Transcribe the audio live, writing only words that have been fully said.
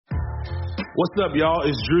What's up, y'all?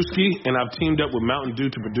 It's Drewski, and I've teamed up with Mountain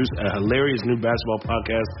Dew to produce a hilarious new basketball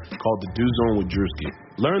podcast called The Dew Zone with Drewski.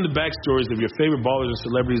 Learn the backstories of your favorite ballers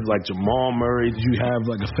and celebrities like Jamal Murray. Did you have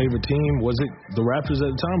like a favorite team? Was it the Raptors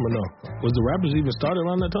at the time or no? Was the Raptors even started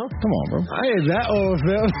around that time? Come on, bro. I ain't that old,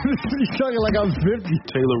 fam. You talking like I'm 50.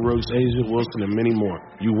 Taylor Rooks, Asia Wilson, and many more.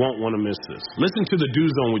 You won't want to miss this. Listen to The Dew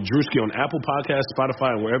Zone with Drewski on Apple Podcasts,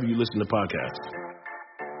 Spotify, and wherever you listen to podcasts.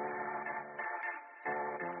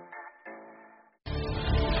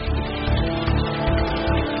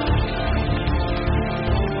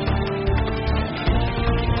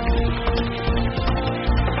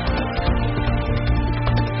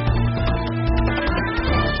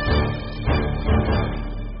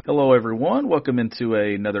 Hello, everyone. Welcome into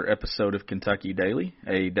another episode of Kentucky Daily,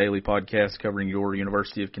 a daily podcast covering your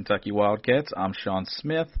University of Kentucky Wildcats. I'm Sean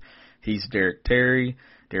Smith. He's Derek Terry.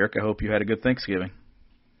 Derek, I hope you had a good Thanksgiving.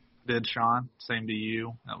 Did, Sean. Same to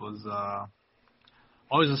you. That was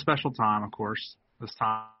always a special time, of course, this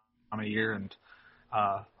time of year. And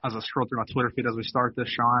as I scroll through my Twitter feed as we start this,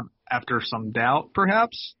 Sean, after some doubt,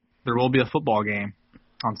 perhaps, there will be a football game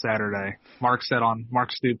on Saturday. Mark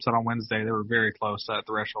Stoops said on Wednesday they were very close to that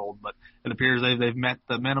threshold, but it appears they've met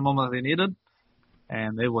the minimum that they needed,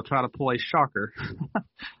 and they will try to pull a shocker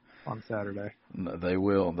on Saturday. They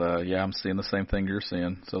will. Yeah, I'm seeing the same thing you're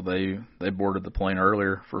seeing. So they boarded the plane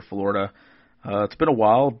earlier for Florida. It's been a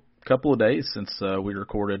wild couple of days since we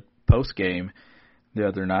recorded post-game the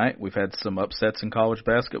other night. We've had some upsets in college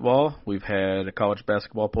basketball. We've had a college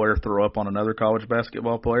basketball player throw up on another college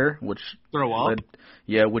basketball player, which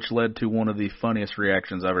led to one of the funniest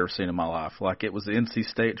reactions I've ever seen in my life. Like, it was the NC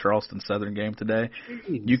State Charleston Southern game today.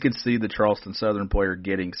 Jeez. You could see the Charleston Southern player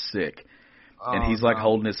getting sick. And he's like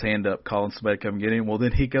holding his hand up, calling somebody to come get him. Well,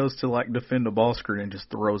 then he goes to like defend a ball screen and just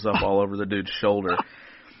throws up all over the dude's shoulder.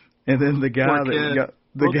 And then the guy that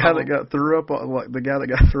got threw up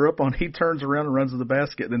on, he turns around and runs to the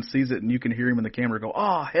basket, then sees it, and you can hear him in the camera go,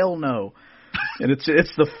 "Oh, hell no!" And it's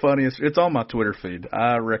the funniest. It's on my Twitter feed.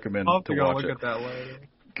 I recommend to watch it. Look at that later.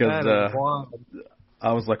 Because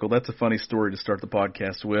I was like, well, that's a funny story to start the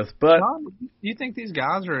podcast with. But John, do you think these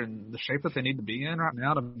guys are in the shape that they need to be in right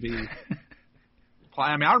now to be?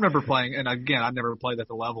 I mean, I remember playing, and again, I never played at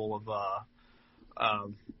the level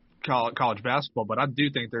of college basketball, but I do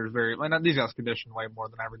think there's these guys condition way more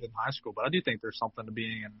than I ever did in high school, but I do think there's something to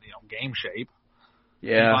being in game shape.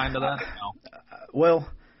 Yeah. Mind of that? No. Well,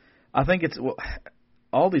 I think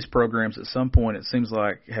all these programs at some point it seems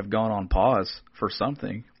like have gone on pause for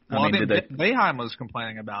something. Well, I mean, Boeheim was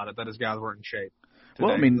complaining about it, that his guys weren't in shape today.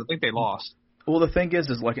 Well, I mean, I think they lost. Well, the thing is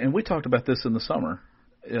like, and we talked about this in the summer.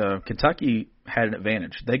 Kentucky had an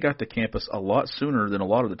advantage. They got to campus a lot sooner than a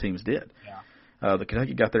lot of the teams did. Yeah. The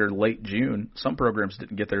Kentucky got there late June. Some programs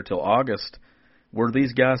didn't get there till August. Were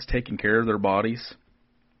these guys taking care of their bodies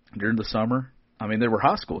during the summer? I mean, they were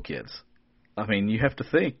high school kids. I mean, you have to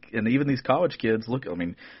think, and even these college kids,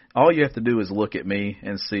 all you have to do is look at me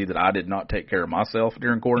and see that I did not take care of myself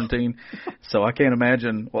during quarantine. So I can't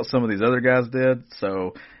imagine what some of these other guys did.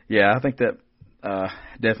 So, yeah, I think that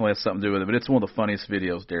definitely has something to do with it. But it's one of the funniest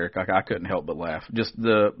videos, Derek. I couldn't help but laugh. Just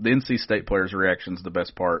the NC State players' reaction is the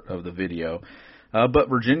best part of the video. But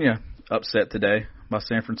Virginia upset today by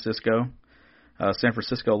San Francisco. San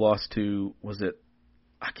Francisco lost to,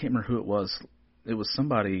 I can't remember who it was. It was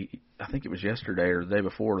somebody, I think it was yesterday or the day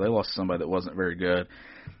before. They lost to somebody that wasn't very good.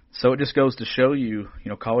 So it just goes to show you,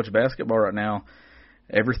 college basketball right now,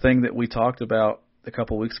 everything that we talked about a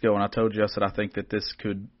couple of weeks ago, and I told you, I said I think that this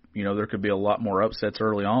could, there could be a lot more upsets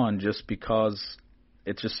early on just because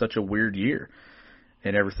it's just such a weird year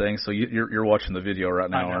and everything. So you're watching the video right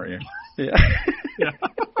now, aren't you? Yeah. Yeah.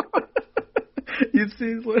 You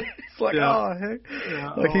see, it's like, yeah. Oh, heck.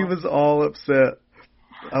 Yeah. Like, he was all upset.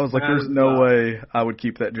 I was like, there's no way I would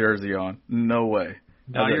keep that jersey on. No way.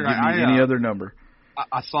 No, you're right. Give me any other number.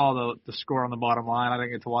 I saw the score on the bottom line. I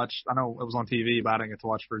didn't get to watch. I know it was on TV, but I didn't get to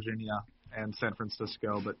watch Virginia and San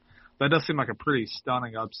Francisco. But that does seem like a pretty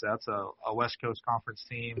stunning upset. It's a West Coast Conference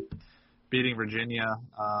team beating Virginia.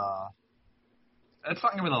 It's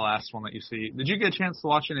not going to be the last one that you see. Did you get a chance to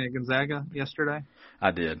watch any of Gonzaga yesterday?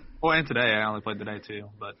 I did. Oh, and today. I only played today, too.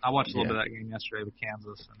 But I watched a little bit of that game yesterday with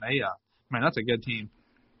Kansas. And they, that's a good team.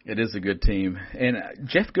 It is a good team. And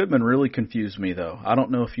Jeff Goodman really confused me, though. I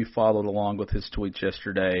don't know if you followed along with his tweets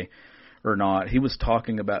yesterday or not. He was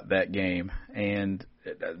talking about that game. And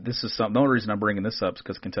this is the only reason I'm bringing this up is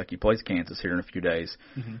because Kentucky plays Kansas here in a few days.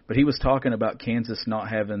 Mm-hmm. But he was talking about Kansas not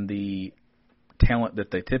having the talent that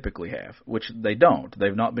they typically have, which they don't.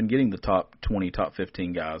 They've not been getting the top 20, top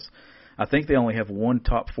 15 guys. I think they only have one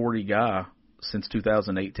top 40 guy since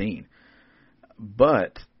 2018.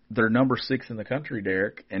 But they're number 6 in the country,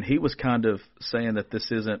 Derek, and he was kind of saying that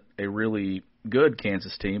this isn't a really good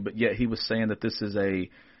Kansas team, but yet he was saying that this is a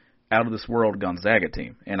out-of-this-world Gonzaga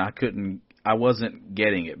team, and I wasn't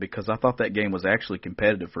getting it because I thought that game was actually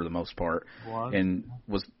competitive for the most part and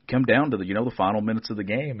was come down to the final minutes of the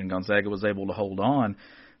game, and Gonzaga was able to hold on.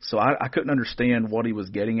 So I couldn't understand what he was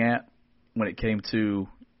getting at when it came to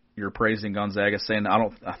you're praising Gonzaga, saying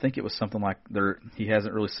I think it was something like he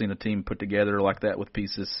hasn't really seen a team put together like that with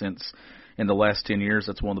pieces since in the last 10 years.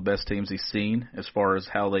 That's one of the best teams he's seen as far as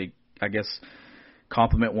how they, I guess,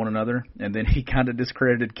 complement one another. And then he kind of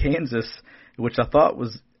discredited Kansas, which I thought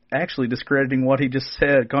was actually discrediting what he just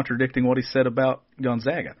said, contradicting what he said about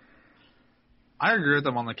Gonzaga. I agree with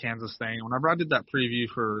him on the Kansas thing. Whenever I did that preview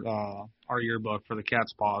for our yearbook for the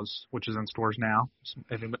Cat's Paws, which is in stores now,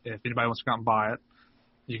 if anybody wants to come and buy it,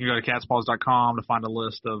 you can go to catspaws.com to find a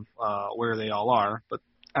list of where they all are. But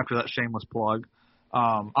after that shameless plug,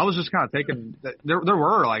 I was just kind of taking – there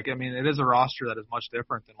were, it is a roster that is much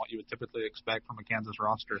different than what you would typically expect from a Kansas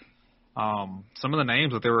roster. Some of the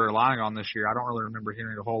names that they were relying on this year, I don't really remember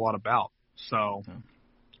hearing a whole lot about. So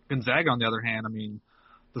Gonzaga, on the other hand,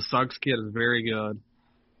 the Suggs kid is very good.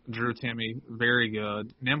 Drew Timme, very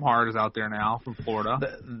good. Nembhard is out there now from Florida.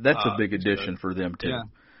 That's a big addition for them, too. Yeah.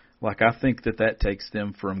 I think that takes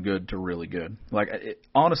them from good to really good.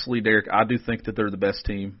 Honestly, Derek, I do think that they're the best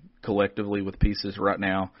team collectively with pieces right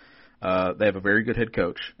now. They have a very good head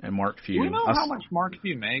coach, and Mark Few. Do you know how much Mark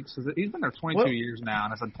Few makes? He's been there 22 years now,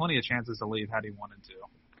 and has had plenty of chances to leave had he wanted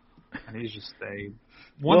to. And he's just stayed.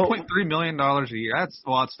 $1.3 million a year.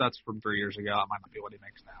 That's from 3 years ago. That might not be what he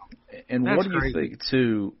makes now. And that's what do you think,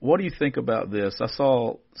 too? What do you think about this? I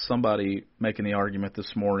saw somebody making the argument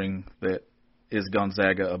this morning that is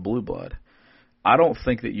Gonzaga a blue blood? I don't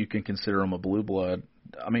think that you can consider them a blue blood.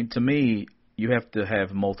 To me, you have to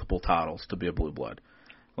have multiple titles to be a blue blood.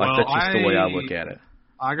 That's just the way I look at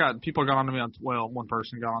it. People got on to me one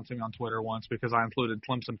person got on to me on Twitter once because I included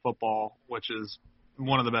Clemson football, which is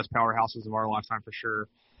one of the best powerhouses of our lifetime for sure,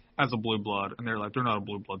 as a blue blood, and they're like, they're not a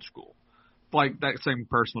blue blood school. That same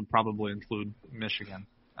person would probably include Michigan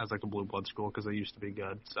as a blue blood school because they used to be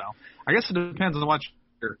good. So I guess it depends on what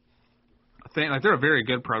you're thinking. They're a very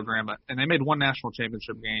good program, and they made one national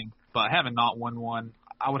championship game, but having not won one,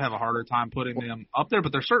 I would have a harder time putting them up there,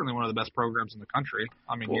 but they're certainly one of the best programs in the country.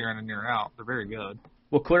 Year in and year out, they're very good.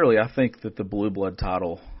 Well, clearly, I think that the blue blood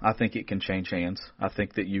title, I think it can change hands. I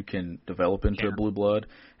think that you can develop into a blue blood,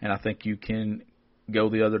 and I think you can go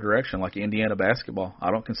the other direction, like Indiana basketball.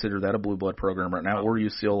 I don't consider that a blue blood program right now, or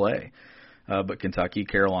UCLA. But Kentucky,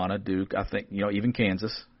 Carolina, Duke, I think, even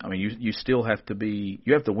Kansas. You still have to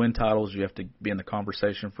you have to win titles. You have to be in the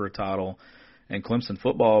conversation for a title. And Clemson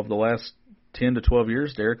football of the last 10 to 12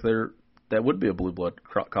 years, Derek, that would be a blue blood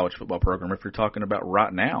college football program if you're talking about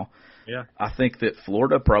right now. Yeah. I think that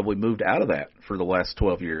Florida probably moved out of that for the last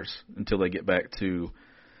 12 years until they get back to,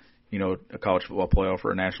 a college football playoff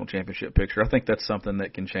or a national championship picture. I think that's something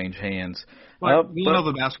that can change hands.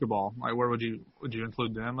 The basketball, where would you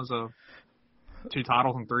include them as 2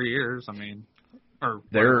 titles in 3 years?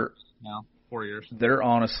 They're 4 years. They're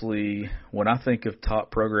honestly, when I think of top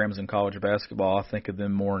programs in college basketball, I think of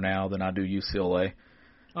them more now than I do UCLA.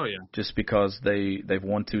 Oh yeah. Just because they've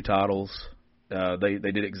won 2 titles. They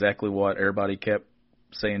did exactly what everybody kept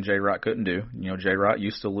saying Jay Wright couldn't do. Jay Wright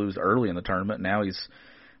used to lose early in the tournament. Now he's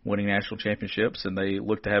winning national championships, and they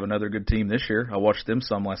look to have another good team this year. I watched them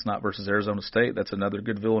some last night versus Arizona State. That's another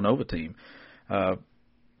good Villanova team.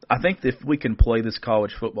 I think that if we can play this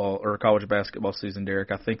college football or college basketball season,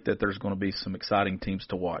 Derek, I think that there's going to be some exciting teams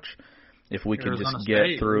to watch if we can just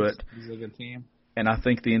get through it. He's a good team. And I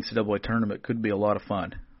think the NCAA tournament could be a lot of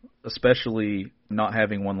fun, especially not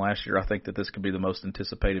having one last year. I think that this could be the most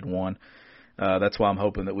anticipated one. That's why I'm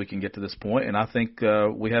hoping that we can get to this point. And I think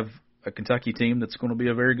we have a Kentucky team that's going to be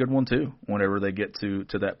a very good one, too, whenever they get to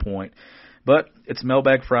that point. But it's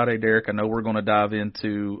Mailbag Friday, Derek. I know we're going to dive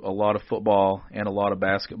into a lot of football and a lot of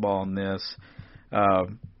basketball in this.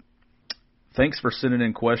 Thanks for sending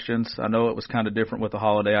in questions. I know it was kind of different with the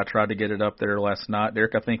holiday. I tried to get it up there last night.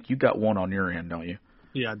 Derek, I think you got one on your end, don't you?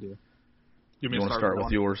 Yeah, I do. You want to start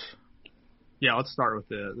with yours? Yeah, let's start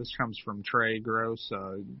with it. This comes from Trey Gross,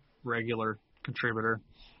 a regular contributor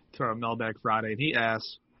to our Mailbag Friday. And he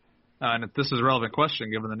asks, and this is a relevant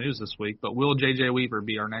question given the news this week, but will J.J. Weaver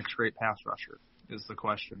be our next great pass rusher is the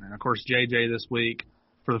question. And, of course, J.J. this week,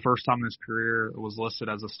 for the first time in his career, was listed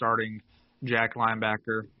as a starting jack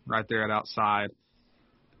linebacker right there at outside.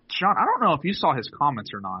 Sean, I don't know if you saw his comments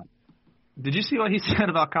or not. Did you see what he said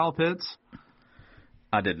about Kyle Pitts?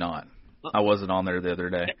 I did not. I wasn't on there the other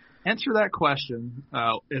day. Answer that question.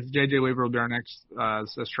 If J.J. Weaver will be our next,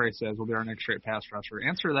 as Trey says, will be our next straight pass rusher.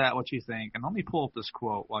 Answer that, what you think. And let me pull up this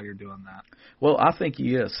quote while you're doing that. Well, I think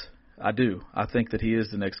he is. I do. I think that he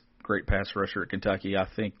is the next great pass rusher at Kentucky. I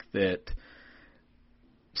think that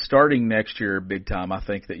starting next year big time, I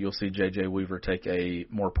think that you'll see J.J. Weaver take a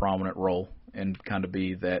more prominent role and kind of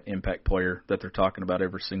be that impact player that they're talking about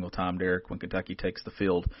every single time, Derek, when Kentucky takes the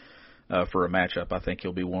field for a matchup. I think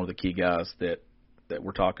he'll be one of the key guys that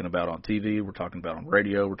we're talking about on TV, we're talking about on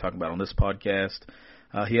radio, we're talking about on this podcast.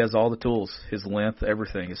 He has all the tools, his length,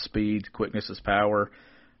 everything, his speed, quickness, his power.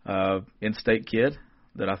 In-state kid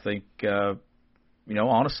that I think,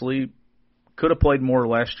 honestly could have played more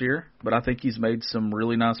last year, but I think he's made some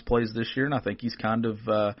really nice plays this year, and I think he's kind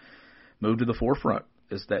of moved to the forefront.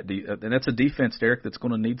 And that's a defense, Derek, that's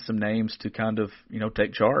going to need some names to kind of,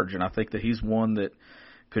 take charge. And I think that he's one that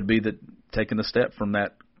could be taking the step from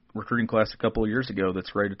that recruiting class a couple of years ago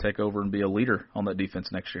that's ready to take over and be a leader on that defense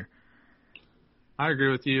next year. I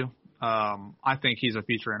agree with you. I think he's a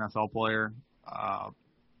future NFL player.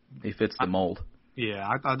 He fits the mold. Yeah,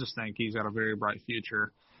 I just think he's got a very bright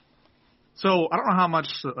future. So I don't know how much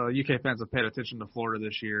UK fans have paid attention to Florida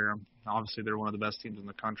this year. Obviously, they're one of the best teams in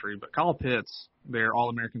the country. But Kyle Pitts, their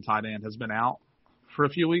All-American tight end, has been out for a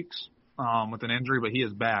few weeks with an injury, but he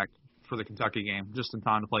is back for the Kentucky game just in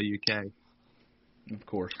time to play UK. Of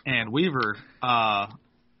course. And Weaver, I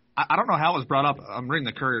don't know how it was brought up. I'm reading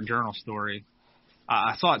the Courier-Journal story.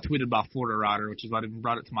 I saw it tweeted by Florida Rider, which is why I didn't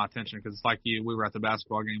brought it to my attention because it's like you, we were at the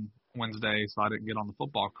basketball game Wednesday, so I didn't get on the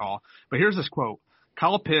football call. But here's this quote.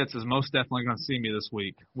 Kyle Pitts is most definitely going to see me this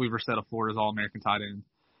week, Weaver said of Florida's All-American tight end.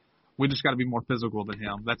 We just got to be more physical than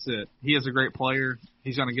him. That's it. He is a great player.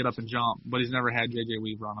 He's going to get up and jump, but he's never had J.J.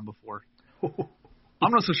 Weaver on him before. I'm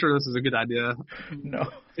not so sure this is a good idea. No.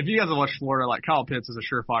 If you guys have watched Florida, like Kyle Pitts is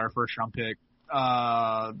a surefire first-round pick.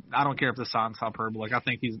 I don't care if this sounds hyperbolic. I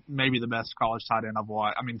think he's maybe the best college tight end I've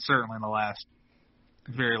watched. I mean, certainly in the last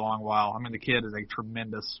very long while. I mean, the kid is a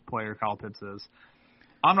tremendous player, Kyle Pitts is.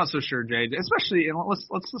 I'm not so sure, JJ, especially, and let's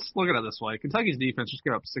just look at it this way. Kentucky's defense just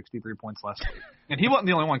gave up 63 points last week. And he wasn't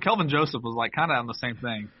the only one. Kelvin Joseph was like kind of on the same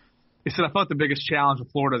thing. He said, I thought the biggest challenge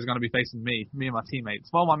with Florida is going to be facing me and my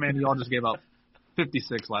teammates. Well, my man, you all just gave up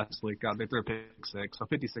 56 last week. God, they threw a pick six, so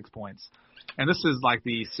 56 points. And this is like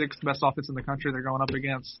the sixth best offense in the country they're going up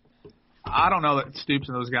against. I don't know that Stoops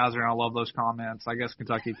and those guys are going to love those comments. I guess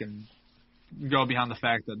Kentucky can go behind the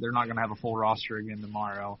fact that they're not going to have a full roster again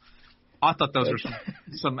tomorrow. I thought those were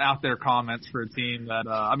some out there comments for a team that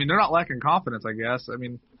they're not lacking confidence, I guess. I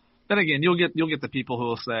mean, then again, you'll get the people who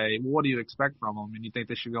will say, well, what do you expect from them? And you think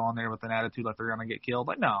they should go on there with an attitude like they're going to get killed?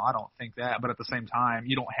 Like, no, I don't think that. But at the same time,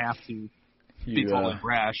 you don't have to be totally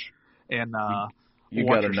brash and you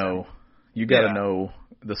got to know. You got to know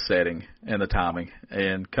the setting and the timing.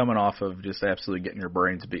 And coming off of just absolutely getting your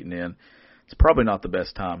brains beaten in, it's probably not the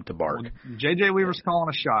best time to bark. Well, J.J. Weaver's calling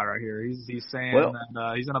a shot right here. He's saying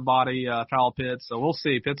that he's going to body Kyle Pitts. So we'll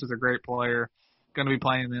see. Pitts is a great player, going to be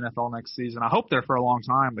playing in the NFL next season. I hope there for a long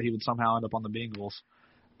time, but he would somehow end up on the Bengals.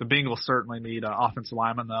 The Bengals certainly need offensive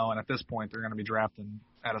linemen, though, and at this point they're going to be drafting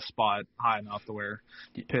at a spot high enough to where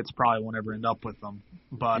Pitts probably won't ever end up with them.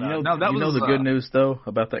 But the good news, though,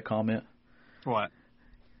 about that comment? What?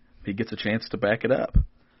 He gets a chance to back it up.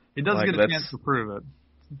 He does get a chance to prove it.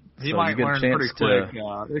 He might learn pretty quick.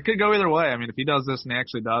 It could go either way. I mean, if he does this and he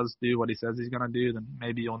actually does do what he says he's going to do, then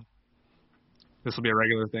maybe this will be a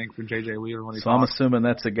regular thing for J.J. Weaver when he talks. I'm assuming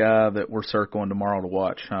that's a guy that we're circling tomorrow to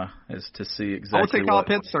watch, huh? Is to see exactly I would say Kyle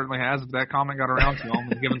Pitts certainly has. If that comment got around to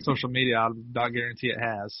him, and given social media, I would not guarantee it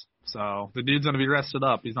has. So the dude's going to be rested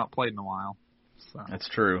up. He's not played in a while. So. That's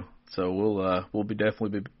true. So we'll be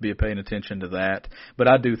definitely be paying attention to that. But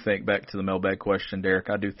I do think, back to the mailbag question, Derek,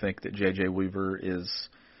 I do think that J.J. Weaver is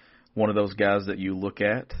one of those guys that you look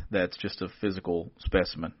at that's just a physical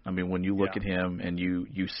specimen. I mean, when you look at him and you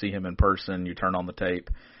see him in person, you turn on the tape,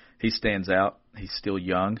 he stands out. He's still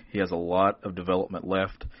young. He has a lot of development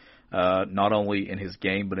left, not only in his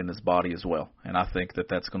game but in his body as well. And I think that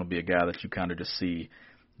that's going to be a guy that you kind of just see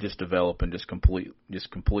just develop and just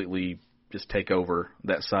completely take over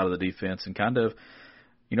that side of the defense and kind of,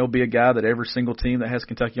 be a guy that every single team that has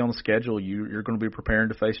Kentucky on the schedule, you're going to be preparing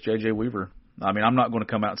to face J.J. Weaver. I mean, I'm not going to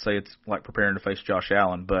come out and say it's like preparing to face Josh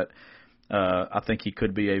Allen, but I think he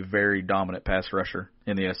could be a very dominant pass rusher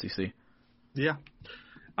in the SEC. Yeah,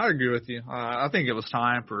 I agree with you. I think it was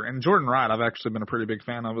time and Jordan Wright I've actually been a pretty big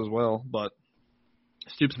fan of as well, but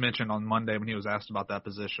Stoops mentioned on Monday when he was asked about that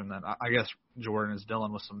position that I guess Jordan is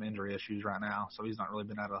dealing with some injury issues right now, so he's not really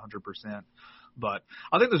been at 100%. But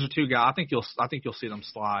I think those are two guys. I think you'll see them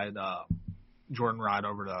slide Jordan Wright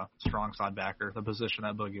over to strong side backer, the position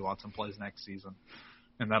that Boogie Watson plays next season,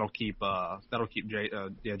 and that'll keep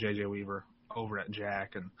J.J. Weaver over at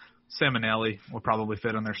Jack, and Simonelli will probably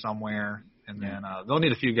fit in there somewhere, and then they'll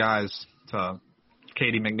need a few guys to.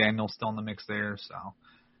 Katie McDaniel's still in the mix there, so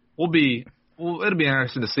it'll be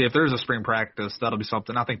interesting to see if there's a spring practice. That'll be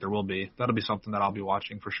something. I think there will be. That'll be something that I'll be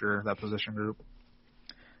watching for sure. That position group.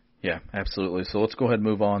 Yeah, absolutely. So let's go ahead and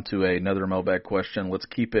move on to another mailbag question. Let's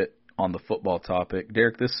keep it on the football topic.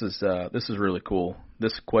 Derek, this is really cool.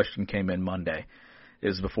 This question came in Monday.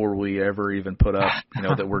 Is before we ever even put up,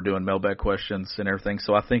 that we're doing mailbag questions and everything.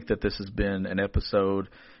 So I think that this has been an episode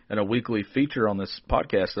and a weekly feature on this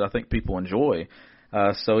podcast that I think people enjoy.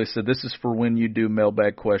 So he said, this is for when you do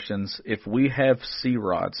mailbag questions. If we have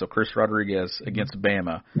C-Rod, so Chris Rodriguez against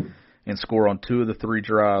Bama, and score on 2 of the 3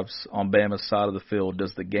 drives on Bama's side of the field,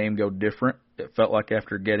 does the game go different? It felt like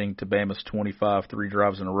after getting to Bama's 25, 3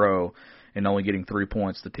 drives in a row, and only getting 3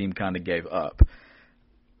 points, the team kind of gave up.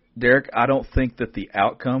 Derek, I don't think that the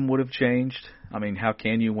outcome would have changed. I mean, how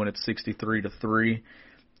can you when it's 63-3?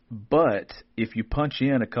 But if you punch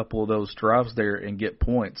in a couple of those drives there and get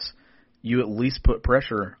points, you at least put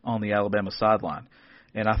pressure on the Alabama sideline.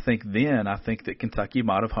 And I think that Kentucky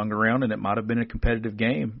might have hung around and it might have been a competitive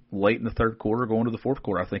game late in the third quarter going to the fourth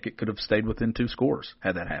quarter. I think it could have stayed within 2 scores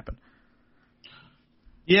had that happened.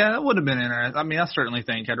 Yeah, that would have been interesting. I mean, I certainly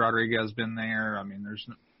think had Rodriguez been there, I mean,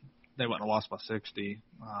 they wouldn't have lost by 60.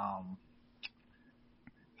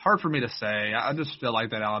 Hard for me to say. I just feel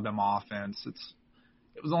like that Alabama offense,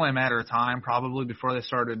 it was only a matter of time probably before they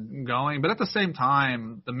started going. But at the same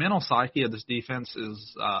time, the mental psyche of this defense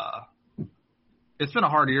is it's been a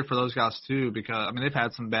hard year for those guys too because, I mean, they've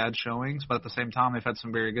had some bad showings, but at the same time they've had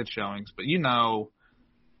some very good showings. But no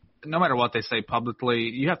matter what they say publicly,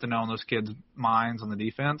 you have to know in those kids' minds on the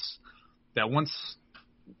defense that once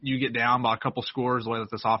you get down by a couple scores the way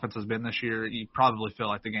that this offense has been this year, you probably feel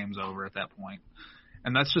like the game's over at that point.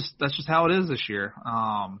 And that's just how it is this year.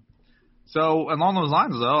 So along those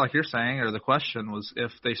lines, though, like you're saying, or the question was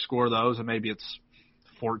if they score those and maybe it's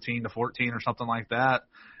 14-14 or something like that,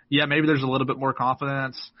 yeah, maybe there's a little bit more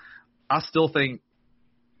confidence. I still think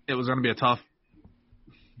it was going to be a tough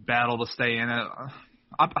battle to stay in it.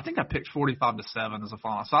 I think I picked 45-7 as a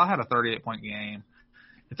final, so I had a 38-point game.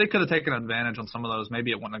 If they could have taken advantage on some of those,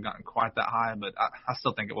 maybe it wouldn't have gotten quite that high, but I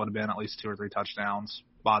still think it would have been at least 2 or 3 touchdowns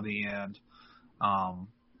by the end.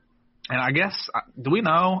 And I guess, do we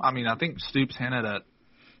know? I mean, I think Stoops hinted at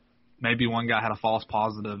maybe one guy had a false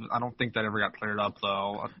positive. I don't think that ever got cleared up,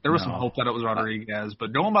 though. There was some hope that it was Rodriguez,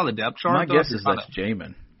 but going by the depth chart, my guess is that's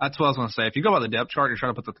Jamin. That's what I was going to say. If you go by the depth chart, you're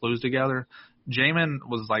trying to put the clues together. Jamin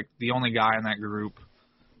was like the only guy in that group.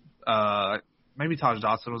 Maybe Taj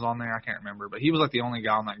Dotson was on there. I can't remember, but he was like the only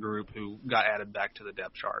guy in that group who got added back to the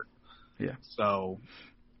depth chart. Yeah. So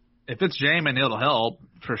if it's Jamin, it'll help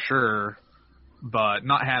for sure. But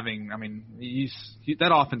not having, I mean,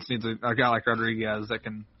 that offense needs a guy like Rodriguez that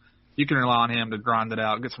you can rely on him to grind it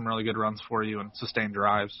out, get some really good runs for you, and sustain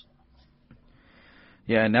drives.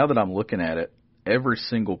 Yeah, and now that I'm looking at it, every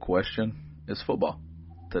single question is football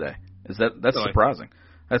today. That's really surprising.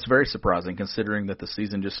 That's very surprising considering that the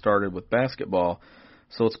season just started with basketball.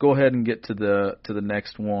 So let's go ahead and get to the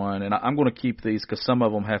next one, and I'm going to keep these because some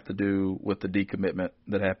of them have to do with the decommitment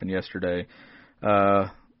that happened yesterday.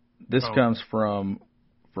 This comes from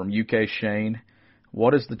UK Shane.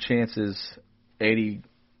 What is the chances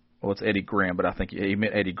it's Eddie Graham, but I think he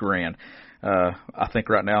meant Eddie Gran. I think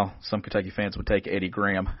right now some Kentucky fans would take Eddie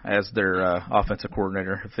Graham as their offensive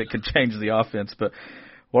coordinator if it could change the offense. But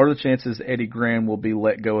what are the chances Eddie Gran will be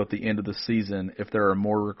let go at the end of the season if there are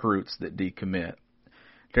more recruits that decommit?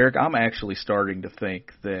 Derek, I'm actually starting to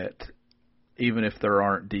think that even if there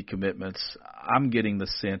aren't decommitments, I'm getting the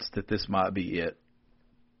sense that this might be it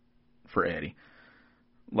for Eddie.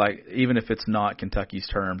 Like, even if it's not Kentucky's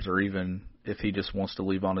terms or even if he just wants to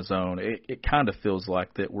leave on his own, it kind of feels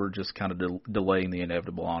like that we're just kind of delaying the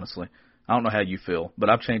inevitable, honestly. I don't know how you feel, but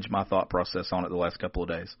I've changed my thought process on it the last couple of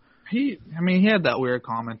days. He had that weird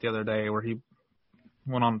comment the other day where he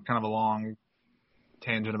went on kind of a long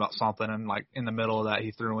tangent about something, and, like, in the middle of that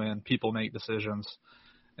he threw in people make decisions.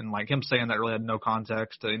 And, like, him saying that really had no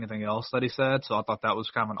context to anything else that he said, so I thought that was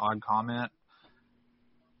kind of an odd comment.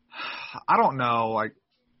 I don't know. Like,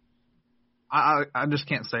 I just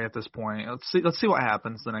can't say at this point. Let's see what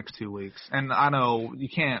happens the next 2 weeks. And I know you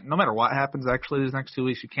can't. No matter what happens, actually, these next 2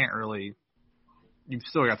 weeks, you can't really. You've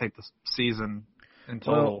still got to take the season in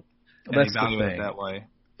total and evaluate it that way.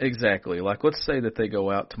 Exactly. Like, let's say that they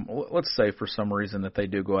go out. Let's say for some reason that they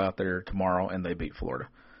do go out there tomorrow and they beat Florida.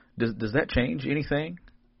 Does that change anything?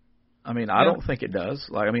 I mean, I don't think it does.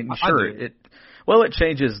 Like, I mean, sure, it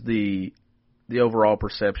changes the overall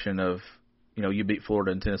perception of, you beat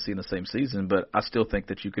Florida and Tennessee in the same season, but I still think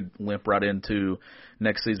that you could limp right into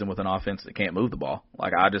next season with an offense that can't move the ball.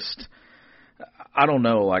 Like, I don't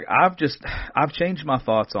know. Like, I've changed my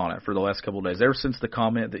thoughts on it for the last couple of days. Ever since the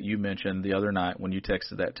comment that you mentioned the other night when you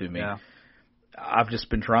texted that to me, I've just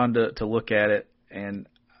been trying to look at it, and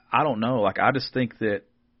I don't know. Like, I just think that,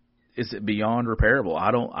 is it beyond repairable?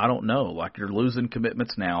 I don't know. Like, you're losing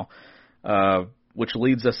commitments now, which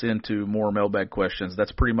leads us into more mailbag questions.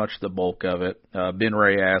 That's pretty much the bulk of it. Ben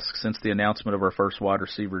Ray asks, since the announcement of our first wide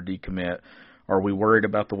receiver decommit, are we worried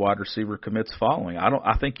about the wide receiver commits following?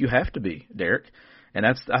 I think you have to be, Derek. And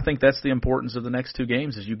I think that's the importance of the next two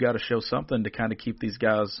games, is you got to show something to kind of keep these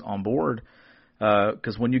guys on board.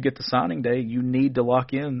 Because when you get to signing day, you need to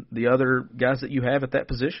lock in the other guys that you have at that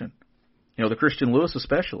position. The Christian Lewis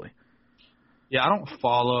especially. Yeah, I don't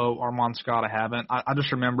follow Armand Scott. I haven't. I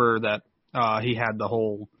just remember that he had the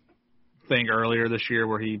whole thing earlier this year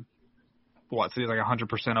where he was like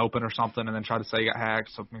 100% open or something, and then tried to say he got hacked.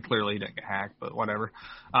 So, I mean, clearly he didn't get hacked, but whatever.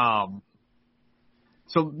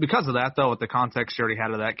 So because of that, though, with the context you already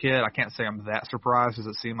had of that kid, I can't say I'm that surprised, because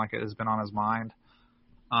it seemed like it has been on his mind.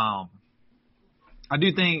 I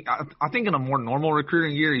do think – I think in a more normal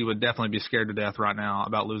recruiting year, you would definitely be scared to death right now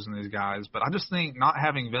about losing these guys. But I just think not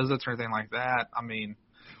having visits or anything like that, I mean,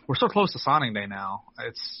 we're so close to signing day now.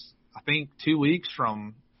 It's, I think, 2 weeks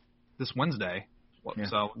from this Wednesday. Yeah.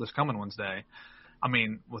 So this coming Wednesday. I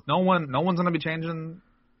mean, with no one's going to be changing.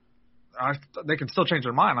 They can still change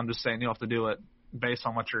their mind. I'm just saying you have to do it based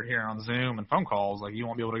on what you're hearing on Zoom and phone calls. Like, you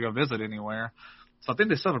won't be able to go visit anywhere. So I think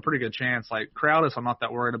they still have a pretty good chance. Like, Crowdus, I'm not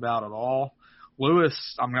that worried about at all.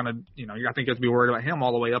 Lewis, I'm going to, I think you have to be worried about him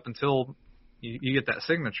all the way up until you get that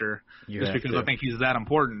signature. Just because I think he's that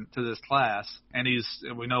important to this class. And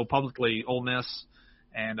we know publicly Ole Miss,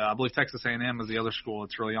 and I believe Texas A&M is the other school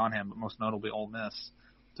that's really on him, but most notably Ole Miss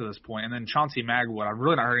to this point. And then Chauncey Magwood, I've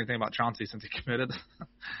really not heard anything about Chauncey since he committed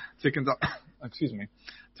to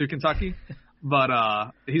Kentucky.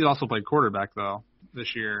 But he's also played quarterback, though,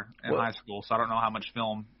 this year in high school. So I don't know how much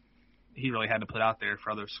film he really had to put out there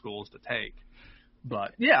for other schools to take.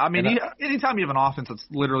 But, yeah, I mean, anytime you have an offense that's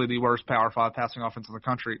literally the worst Power 5 passing offense in the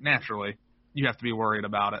country, naturally, you have to be worried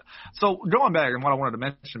about it. So going back, and what I wanted to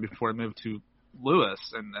mention before I moved to Lewis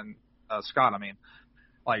and Scott, I mean,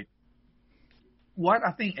 like, what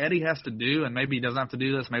I think Eddie has to do, and maybe he doesn't have to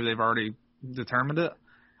do this, maybe they've already determined it,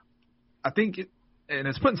 I think and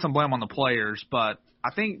it's putting some blame on the players, but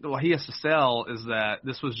I think what he has to sell is that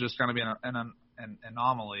this was just going to be an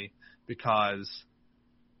anomaly, because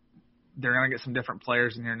they're going to get some different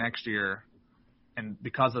players in here next year, and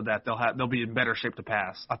because of that, they'll be in better shape to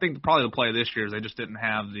pass. I think probably the play of this year is they just didn't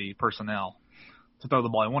have the personnel to throw the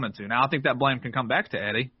ball he wanted to. Now, I think that blame can come back to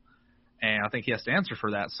Eddie, and I think he has to answer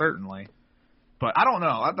for that, certainly. But I don't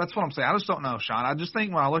know. That's what I'm saying. I just don't know, Sean. I just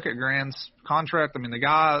think when I look at Grant's contract, I mean, the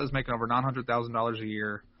guy is making over $900,000 a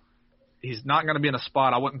year. He's not going to be in a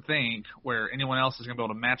spot, I wouldn't think, where anyone else is going to be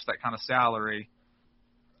able to match that kind of salary.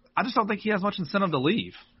 I just don't think he has much incentive to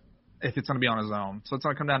leave if it's going to be on his own. So it's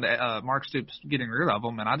going to come down to Mark Stoops getting rid of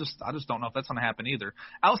him, and I just don't know if that's going to happen either.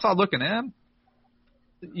 Outside looking in,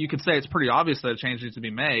 you could say it's pretty obvious that a change needs to be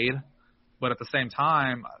made, but at the same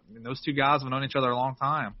time, I mean, those two guys have known each other a long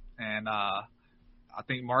time, and I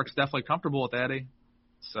think Mark's definitely comfortable with Eddie.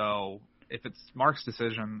 So if it's Mark's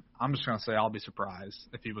decision, I'm just going to say I'll be surprised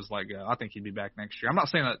if he was let go. I think he'd be back next year. I'm not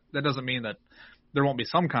saying that doesn't mean that there won't be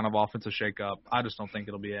some kind of offensive shakeup. I just don't think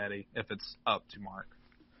it'll be Eddie if it's up to Mark.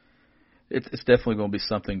 It's definitely going to be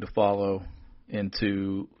something to follow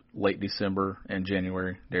into late December and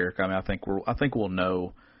January, Derek. I mean, I think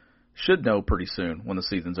we'll should know pretty soon when the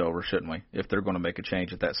season's over, shouldn't we? If they're going to make a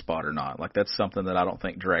change at that spot or not. Like, that's something that I don't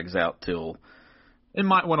think drags out till. It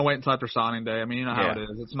might want to wait until after signing day. I mean, you know how it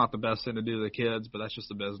is. It's not the best thing to do to the kids, but that's just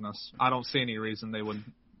the business. I don't see any reason they would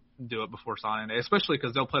do it before signing day, especially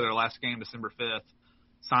because they'll play their last game December 5th.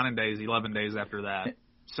 Signing day is 11 days after that.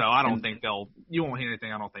 So I don't think you won't hear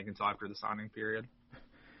anything, I don't think, until after the signing period.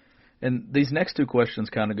 And these next two questions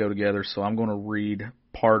kind of go together, so I'm going to read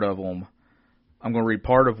part of them. I'm going to read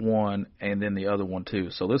part of one and then the other one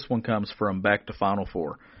too. So this one comes from Back to Final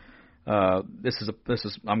Four. This is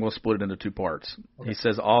I'm going to split it into two parts. Okay. He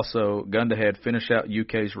says also, gun to head, finish out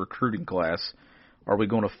UK's recruiting class. Are we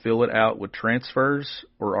going to fill it out with transfers,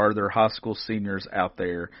 or are there high school seniors out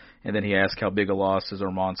there? And then he asked how big a loss is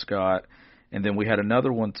Armand Scott. And then we had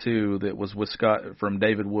another one, too, that was with Scott from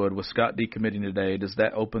David Wood. With Scott decommitting today, does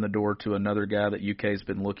that open the door to another guy that UK has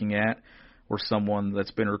been looking at, or someone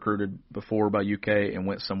that's been recruited before by UK and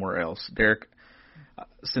went somewhere else? Derek,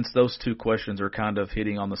 since those two questions are kind of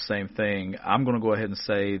hitting on the same thing, I'm going to go ahead and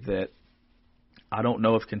say that I don't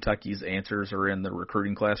know if Kentucky's answers are in the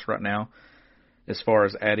recruiting class right now as far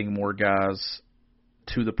as adding more guys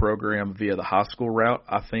to the program via the high school route.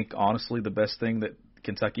 I think, honestly, the best thing that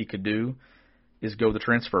Kentucky could do is go the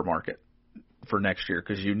transfer market for next year,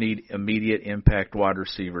 because you need immediate impact wide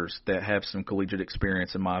receivers that have some collegiate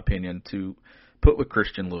experience, in my opinion, to put with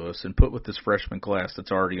Christian Lewis and put with this freshman class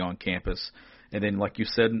that's already on campus. And then, like you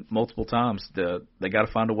said multiple times, they got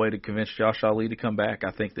to find a way to convince Josh Ali to come back.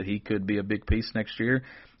 I think that he could be a big piece next year.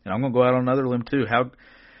 And I'm going to go out on another limb, too.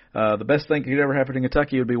 The best thing that could ever happen in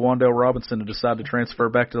Kentucky would be Wan'Dale Robinson to decide to transfer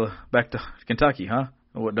back to Kentucky, huh?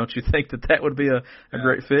 Don't you think that would be a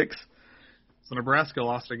great fix? So Nebraska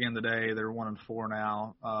lost again today. They're 1-4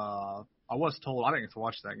 now. I was told, I didn't get to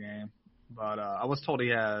watch that game, but I was told he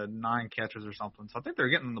had 9 catches or something. So I think they're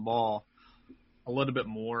getting the ball a little bit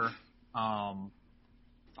more.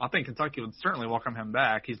 I think Kentucky would certainly welcome him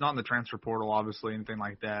back. He's not in the transfer portal, obviously, anything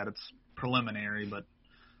like that. It's preliminary, but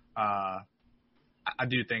I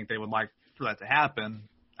do think they would like for that to happen.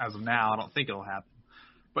 As of now, I don't think it'll happen.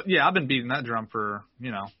 But, yeah, I've been beating that drum for,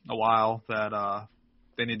 a while that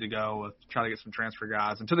they need to go try to get some transfer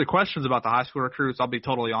guys. And to the questions about the high school recruits, I'll be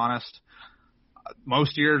totally honest.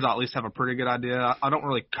 Most years, I at least have a pretty good idea. I don't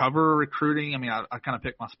really cover recruiting. I mean, I kind of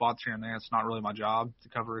pick my spots here and there. It's not really my job to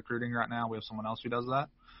cover recruiting right now. We have someone else who does that.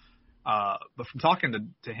 But from talking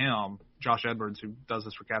to him, Josh Edwards, who does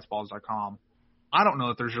this for catsballs.com, I don't know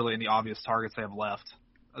if there's really any obvious targets they have left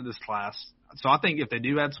of this class. So I think if they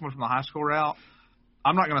do add someone from the high school route,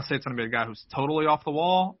 I'm not going to say it's going to be a guy who's totally off the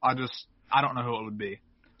wall. I don't know who it would be.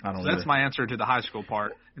 So that's my answer to the high school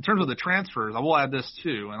part. In terms of the transfers, I will add this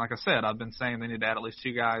too. And like I said, I've been saying they need to add at least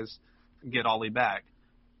 2 guys and get Ollie back.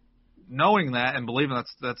 Knowing that and believing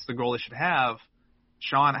that's the goal they should have,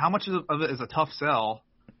 Sean, how much of it is a tough sell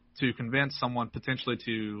to convince someone potentially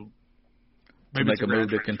to maybe make a move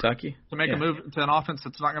to Kentucky? To make a move to an offense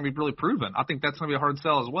that's not going to be really proven. I think that's going to be a hard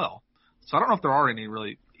sell as well. So I don't know if there are any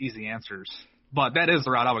really easy answers. But that is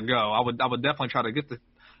the route I would go. I would definitely try to get the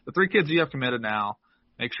 3 kids you have committed now.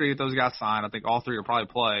 Make sure you get those guys signed. I think all 3 will probably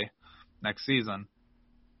play next season.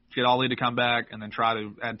 Get Ollie to come back and then try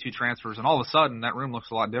to add 2 transfers. And all of a sudden, that room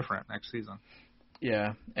looks a lot different next season.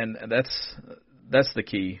 Yeah, and that's the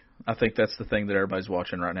key. I think that's the thing that everybody's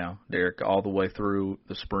watching right now, Derek, all the way through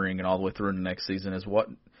the spring and all the way through into next season is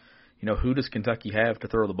who does Kentucky have to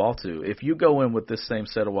throw the ball to? If you go in with this same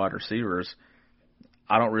set of wide receivers,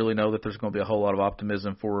 I don't really know that there's going to be a whole lot of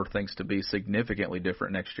optimism for things to be significantly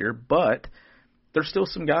different next year, but there's still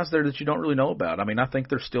some guys there that you don't really know about. I mean, I think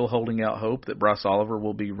they're still holding out hope that Bryce Oliver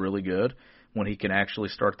will be really good when he can actually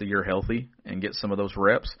start the year healthy and get some of those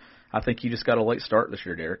reps. I think he just got a late start this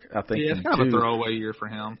year, Derek. I think it's kind of a throwaway year for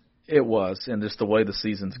him. It was, and just the way the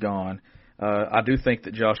season's gone. I do think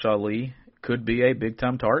that Josh Ali could be a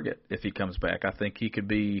big-time target if he comes back. I think he could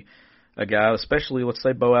be a guy, especially, let's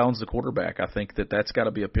say, Bo Allen's the quarterback. I think that's got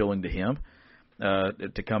to be appealing to him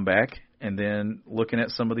to come back. And then looking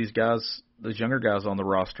at some of these guys, those younger guys on the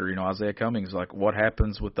roster, Isaiah Cummings, like what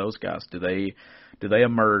happens with those guys? Do they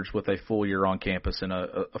emerge with a full year on campus and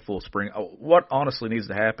a full spring? What honestly needs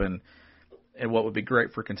to happen, and what would be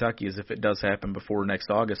great for Kentucky is if it does happen before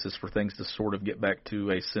next August, is for things to sort of get back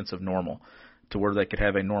to a sense of normal, to where they could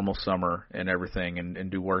have a normal summer and everything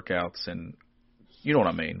and do workouts and you know what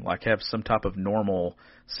I mean, like have some type of normal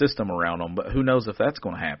system around them. But who knows if that's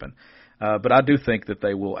going to happen. But I do think that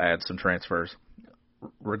they will add some transfers,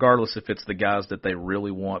 regardless if it's the guys that they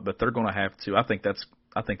really want. But they're going to have to. I think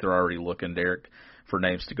they're already looking, Derek, for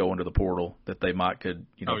names to go into the portal that they could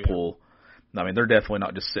pull. I mean, they're definitely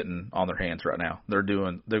not just sitting on their hands right now.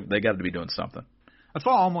 They got to be doing something. I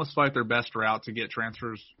thought almost like their best route to get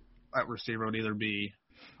transfers at receiver would either be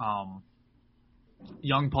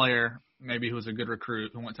young player, maybe who was a good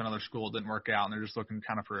recruit who went to another school, didn't work out, and they're just looking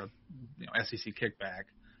kind of for a SEC kickback.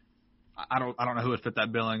 I don't know who would fit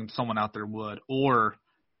that billing. Someone out there would. Or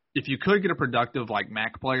if you could get a productive like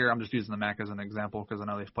MAC player, I'm just using the MAC as an example because I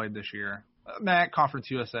know they've played this year. MAC,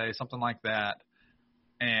 Conference USA, something like that,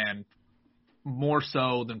 and more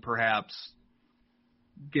so than perhaps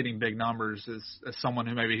getting big numbers as someone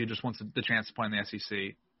who just wants the chance to play in the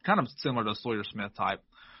SEC. Kind of similar to a Sawyer Smith type,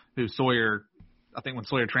 who I think when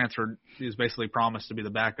Sawyer transferred, he was basically promised to be the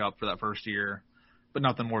backup for that first year, but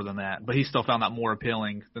nothing more than that. But he still found that more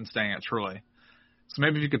appealing than staying at Troy. So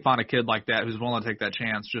maybe if you could find a kid like that who's willing to take that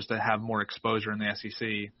chance just to have more exposure in the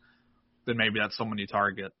SEC, then maybe that's someone you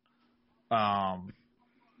target.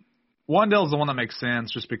 Wan'Dale's the one that makes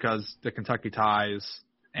sense just because the Kentucky ties,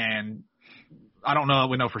 and I don't know.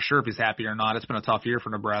 We know for sure if he's happy or not. It's been a tough year for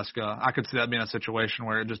Nebraska. I could see that being a situation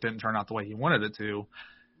where it just didn't turn out the way he wanted it to.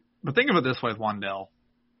 But think of it this way with Wan'Dale.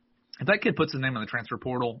 If that kid puts his name in the transfer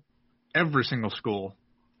portal, every single school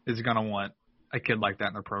is going to want a kid like that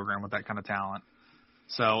in their program with that kind of talent.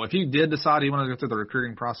 So if he did decide he wanted to go through the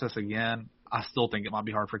recruiting process again, I still think it might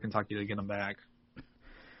be hard for Kentucky to get him back.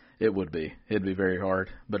 It would be. It'd be very hard.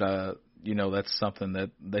 But, that's something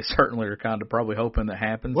that they certainly are kind of probably hoping that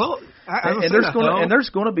happens. Well, there's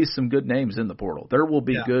going to be some good names in the portal. There will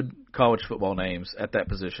be good college football names at that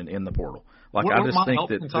position in the portal. I just think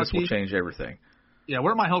that this will change everything. Yeah,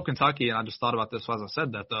 where it might help Kentucky, and I just thought about this as I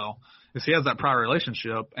said that, though, is he has that prior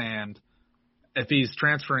relationship, and if he's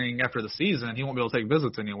transferring after the season, he won't be able to take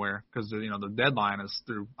visits anywhere because, the deadline is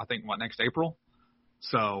through, I think, next April.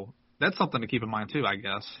 So that's something to keep in mind, too, I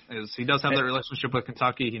guess, is he does have that relationship with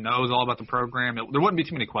Kentucky. He knows all about the program. There wouldn't be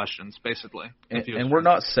too many questions, basically. And we're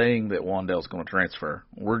not saying that Wan'Dale's going to transfer.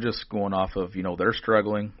 We're just going off of, they're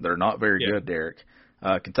struggling. They're not very good, Derek.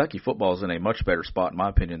 Kentucky football is in a much better spot, in my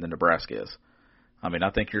opinion, than Nebraska is. I mean,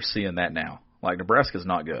 I think you're seeing that now. Nebraska's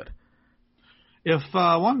not good. If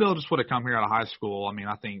Wan'Dale just would have come here out of high school, I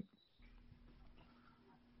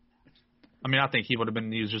think he would have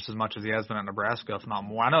been used just as much as he has been at Nebraska, if not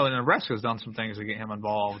more. I know Nebraska's done some things to get him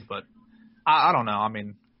involved, but I don't know.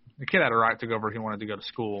 The kid had a right to go where he wanted to go to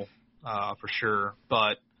school, for sure.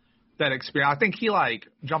 But that experience, I think he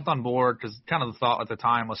jumped on board because kind of the thought at the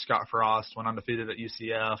time was Scott Frost went undefeated at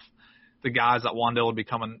UCF. The guys that Wan'Dale would be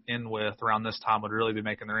coming in with around this time would really be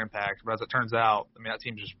making their impact. But as it turns out, that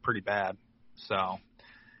team's just pretty bad. So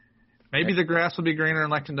maybe the grass would be greener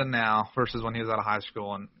in Lexington now versus when he was out of high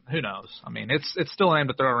school. And who knows? It's still a name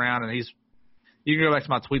to throw around. And you can go back to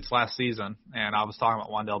my tweets last season, and I was talking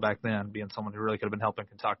about Wan'Dale back then being someone who really could have been helping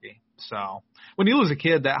Kentucky. So when you lose a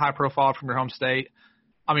kid that high profile from your home state,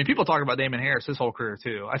 people talk about Damon Harris his whole career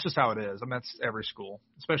too. That's just how it is. That's every school,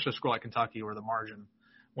 especially a school like Kentucky where the margin –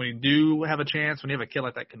 when you do have a chance, when you have a kid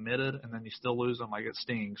like that committed, and then you still lose them, it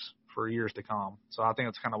stings for years to come. So I think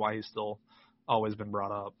that's kind of why he's still always been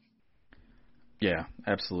brought up. Yeah,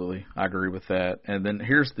 absolutely. I agree with that. And then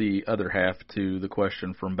here's the other half to the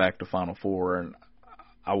question from back to Final Four, and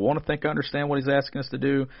I want to think I understand what he's asking us to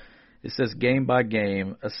do. It says game by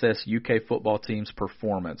game, assess UK football team's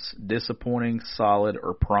performance. Disappointing, solid,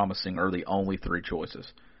 or promising are the only three choices.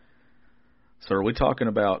 So are we talking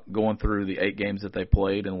about going through the 8 games that they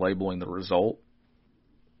played and labeling the result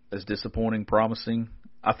as disappointing, promising?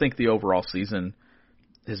 I think the overall season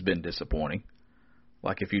has been disappointing.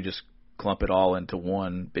 If you just clump it all into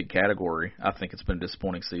one big category, I think it's been a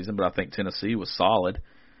disappointing season, but I think Tennessee was solid.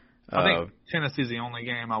 I think Tennessee's the only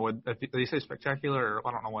game I would – did you say spectacular or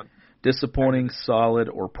I don't know what? Disappointing, solid,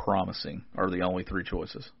 or promising are the only three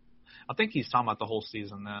choices. I think he's talking about the whole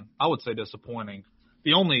season then. I would say disappointing.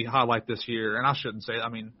 The only highlight this year, and I shouldn't say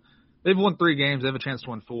 – they've won 3 games. They have a chance to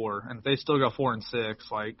win 4. And if they still go 4-6,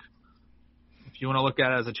 if you want to look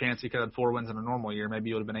at it as a chance he could have 4 wins in a normal year, maybe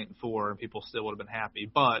it would have been 8-4 and people still would have been happy.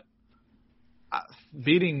 But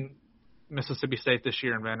beating Mississippi State this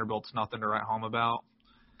year and Vanderbilt's nothing to write home about.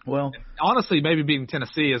 Well, and honestly, maybe beating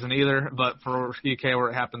Tennessee isn't either, but for UK where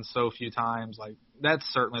it happens so few times, that's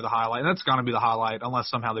certainly the highlight. And that's going to be the highlight unless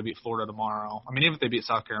somehow they beat Florida tomorrow. Even if they beat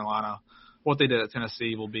South Carolina – what they did at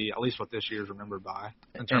Tennessee will be at least what this year is remembered by.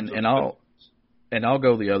 I'll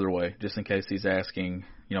go the other way just in case he's asking,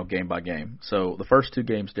 game by game. So the first 2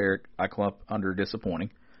 games, Derek, I clump under disappointing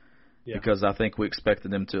because I think we expected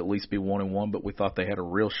them to at least be 1-1, but we thought they had a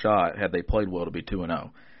real shot had they played well to be 2-0.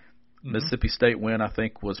 Mm-hmm. Mississippi State win, I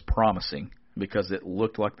think, was promising because it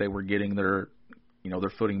looked like they were getting their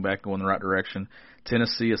footing back, going the right direction.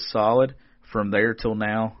 Tennessee is solid. From there till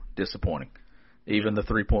now, disappointing. Even the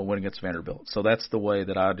 3-point win against Vanderbilt. So that's the way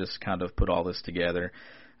that I just kind of put all this together.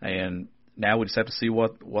 And now we just have to see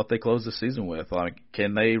what they close the season with.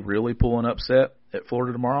 Can they really pull an upset at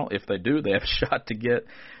Florida tomorrow? If they do, they have a shot to get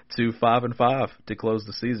to 5-5 to close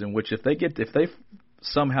the season, which if they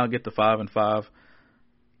somehow get to 5-5,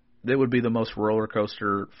 that would be the most roller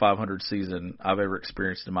coaster 500 season I've ever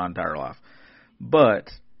experienced in my entire life. But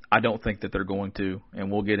I don't think that they're going to,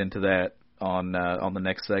 and we'll get into that on the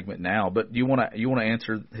next segment now. But you want to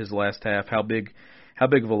answer his last half? How big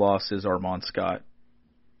of a loss is Armand Scott?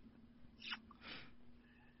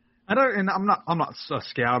 I'm not a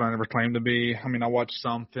scout. I never claimed to be. I watched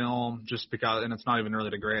some film just because, and it's not even really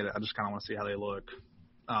to grade it. I just kind of want to see how they look.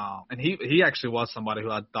 And he actually was somebody who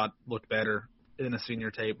I thought looked better in a senior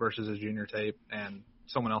tape versus his junior tape, and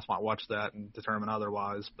someone else might watch that and determine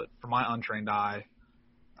otherwise. But for my untrained eye,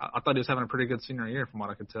 I thought he was having a pretty good senior year from what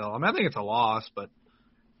I could tell. I think it's a loss, but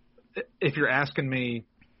if you're asking me,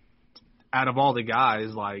 out of all the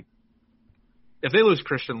guys, like, if they lose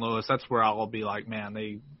Christian Lewis, that's where I'll be like, man,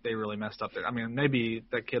 they really messed up there. I mean, maybe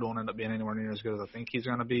that kid won't end up being anywhere near as good as I think he's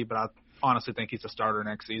going to be, but I honestly think he's a starter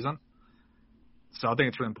next season. So I think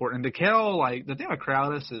it's really important. And DeKale, like, the thing with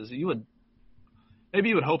Crowdus is you would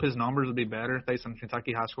hope his numbers would be better if they some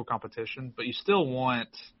Kentucky high school competition, but you still want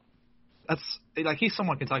 – that's like he's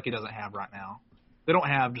someone Kentucky doesn't have right now. They don't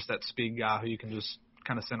have just that speed guy who you can just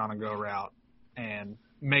kind of send on a go route and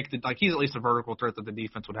make the – like he's at least a vertical threat that the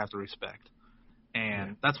defense would have to respect.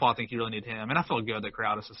 And that's why I think you really need him. And I feel good that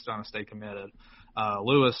Crowdus is going to stay committed.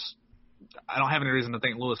 Lewis, I don't have any reason to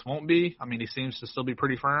think Lewis won't be. I mean, he seems to still be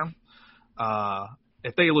pretty firm.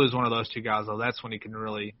 If they lose one of those two guys, though, that's when you can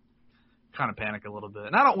really kind of panic a little bit.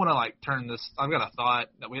 And I don't want to, like, turn this – I've got a thought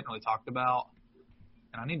that we haven't really talked about,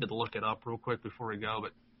 and I need to look it up real quick before we go.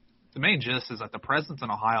 But the main gist is that the presence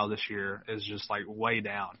in Ohio this year is just, like, way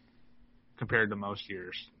down compared to most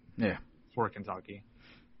years for Kentucky.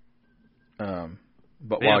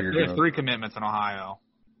 But they have 3 commitments in Ohio,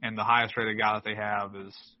 and the highest rated guy that they have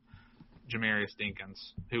is Jamarius Dinkins,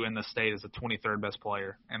 who in the state is the 23rd best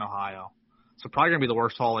player in Ohio. So probably going to be the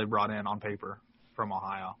worst haul they brought in on paper from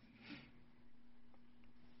Ohio.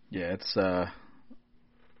 Yeah, it's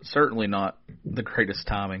certainly not the greatest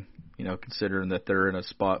timing, considering that they're in a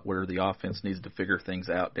spot where the offense needs to figure things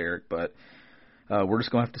out, Derek. But we're just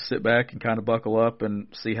going to have to sit back and kind of buckle up and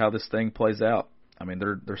see how this thing plays out. I mean,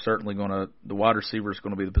 they're certainly going to – the wide receiver is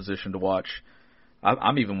going to be the position to watch.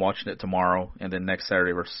 I'm even watching it tomorrow and then next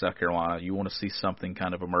Saturday versus South Carolina. You want to see something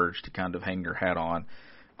kind of emerge to kind of hang your hat on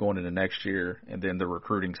going into next year, and then the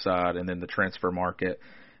recruiting side and then the transfer market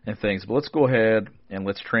and things. But let's go ahead and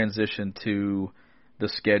let's transition to the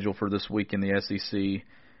schedule for this week in the SEC.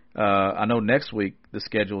 I know next week the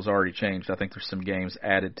schedule's already changed. I think there's some games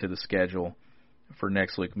added to the schedule for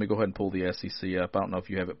next week. Let me go ahead and pull the SEC up. I don't know if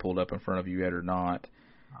you have it pulled up in front of you yet or not.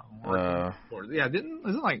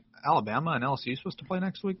 Isn't like Alabama and LSU supposed to play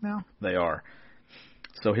next week now? They are.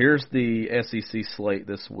 So here's the SEC slate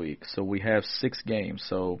this week. So we have 6 games.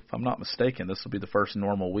 So if I'm not mistaken, this will be the first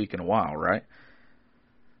normal week in a while, right?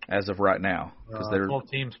 As of right now, because 12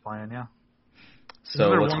 teams playing, yeah. So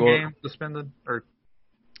there let's one game suspended, or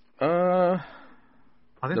I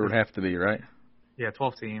think there would have to be, right? Yeah,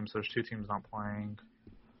 12 teams. There's 2 teams not playing.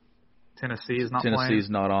 Tennessee is not playing. Tennessee's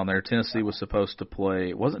not on there. Tennessee was supposed to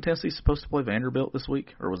play. Wasn't Tennessee supposed to play Vanderbilt this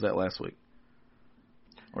week, or was that last week?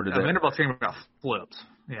 Or did Vanderbilt's game got flipped.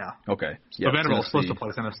 Yeah. Okay. So Vanderbilt was supposed to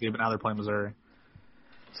play Tennessee, but now they're playing Missouri.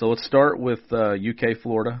 So let's start with UK,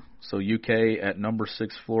 Florida. So UK at number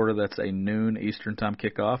 6, Florida. That's a noon Eastern time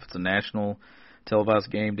kickoff. It's a national televised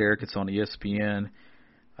game, Derek. It's on ESPN.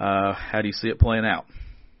 How do you see it playing out?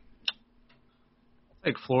 I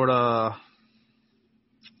think Florida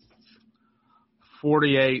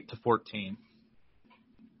 48-14.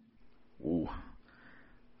 Ooh.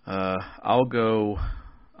 I'll go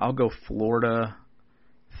Florida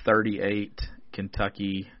 38,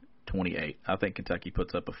 Kentucky 28. I think Kentucky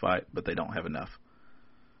puts up a fight, but they don't have enough.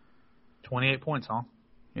 28 points, huh?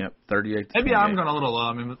 Yep, 38 to Maybe 28. I'm going a little low.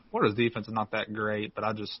 I mean, Florida's defense is not that great,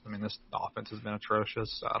 but this offense has been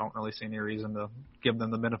atrocious. I don't really see any reason to give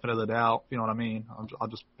them the benefit of the doubt. You know what I mean? I'll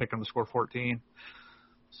just pick them to score 14.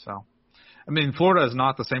 So, I mean, Florida is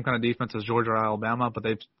not the same kind of defense as Georgia or Alabama, but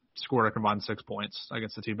they've scored a combined 6 points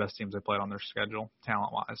against the 2 best teams they played on their schedule,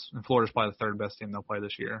 talent-wise. And Florida's probably the 3rd best team they'll play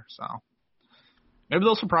this year. So, maybe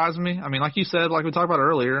they'll surprise me. I mean, like you said, like we talked about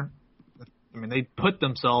earlier, I mean, they put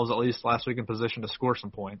themselves, at least last week, in position to score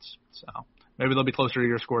some points. So maybe they'll be closer to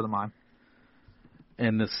your score than mine.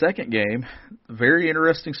 And the second game, very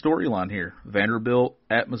interesting storyline here. Vanderbilt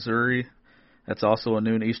at Missouri. That's also a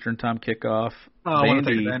noon Eastern time kickoff. Oh, I want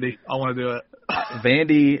to take Vandy. I want to do it.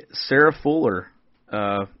 Vandy, Sarah Fuller,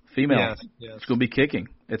 female. Yes. It's going to be kicking.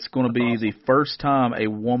 It's going to be awesome. the first time a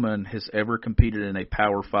woman has ever competed in a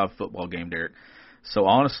Power 5 football game, Derek. So,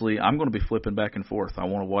 honestly, I'm going to be flipping back and forth. I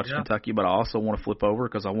want to watch Kentucky, but I also want to flip over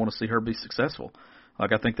because I want to see her be successful.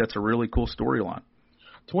 Like, I think that's a really cool storyline.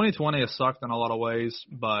 2020 has sucked in a lot of ways,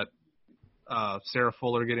 but Sarah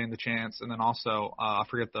Fuller getting the chance, and then also, I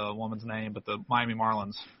forget the woman's name, but the Miami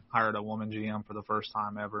Marlins hired a woman GM for the first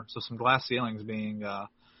time ever. So some glass ceilings being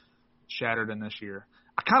shattered in this year.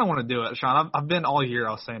 I kind of want to do it, Sean. I've been all year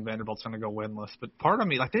I was saying Vanderbilt's going to go winless, but part of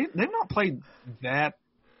me, like, they've not played that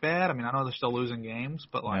bad. I mean, I know they're still losing games,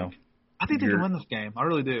 but I think they can win this game. I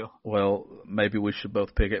really do. Well, maybe we should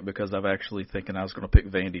both pick it because I'm actually thinking I was going to pick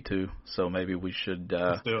Vandy too. So maybe we should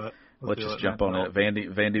let's do it. Let's just jump on it.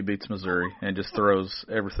 Vandy beats Missouri and just throws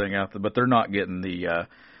everything out there, but they're not getting the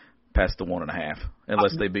past the 1.5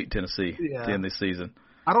 unless they beat Tennessee at the end of the season.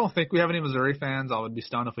 I don't think we have any Missouri fans. I would be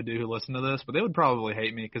stunned if we do who listen to this, but they would probably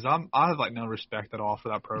hate me because I have like no respect at all for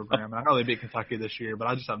that program. And I know they beat Kentucky this year, but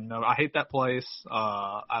I just have I hate that place.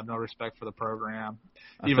 I have no respect for the program.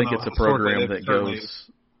 I think it's a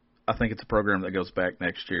program that goes back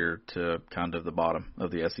next year to kind of the bottom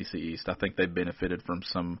of the SEC East. I think they've benefited from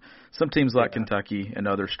some teams like Kentucky and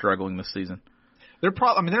others struggling this season. They're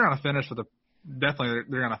they're going to finish with they're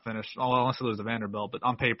going to finish, unless they lose to Vanderbilt, but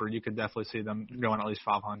on paper you could definitely see them going at least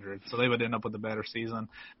 500. So they would end up with a better season.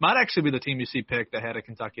 Might actually be the team you see picked ahead of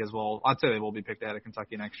Kentucky as well. I'd say they will be picked ahead of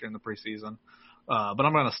Kentucky next year in the preseason. But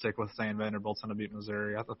I'm going to stick with saying Vanderbilt's going to beat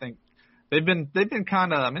Missouri. I think they've been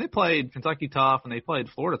kind of, they played Kentucky tough and they played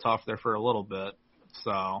Florida tough there for a little bit.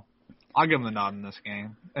 So I'll give them the nod in this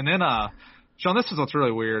game. And then, Sean, this is what's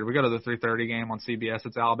really weird. We go to the 3:30 game on CBS.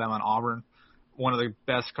 It's Alabama and Auburn. One of the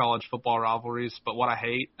best college football rivalries, but what I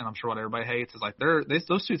hate, and I'm sure what everybody hates, is like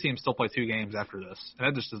those two teams still play 2 games after this. And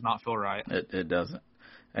that just does not feel right. It doesn't.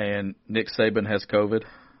 And Nick Saban has COVID,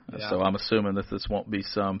 so I'm assuming that this won't be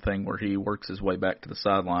something where he works his way back to the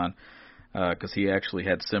sideline because he actually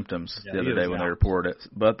had symptoms the other day when they reported it.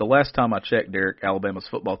 But the last time I checked, Derek, Alabama's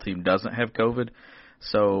football team doesn't have COVID,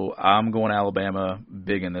 so I'm going Alabama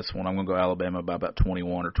big in this one. I'm going to go Alabama by about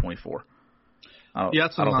 21 or 24. I don't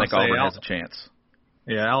think Auburn has a chance.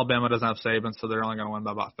 Yeah, Alabama doesn't have Saban, so they're only going to win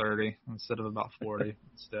by about 30 instead of about 40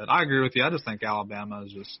 instead. I agree with you. I just think Alabama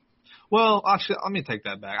is just – well, actually, let me take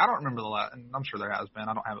that back. I don't remember the last – and I'm sure there has been.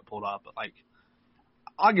 I don't have it pulled up. But,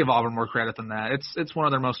 I'll give Auburn more credit than that. It's one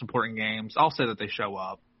of their most important games. I'll say that they show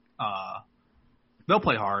up. They'll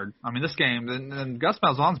play hard. This game – and Gus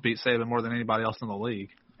Malzahn's beat Saban more than anybody else in the league.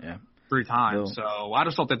 Yeah. 3 times. So I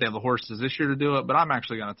just don't think they have the horses this year to do it, but I'm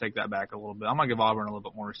actually going to take that back a little bit. I'm going to give Auburn a little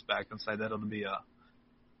bit more respect and say that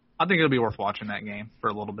I think it'll be worth watching that game for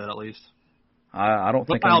a little bit at least. I don't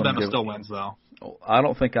think Alabama still wins though. I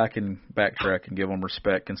don't think I can backtrack and give them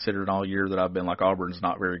respect considering all year that I've been like Auburn's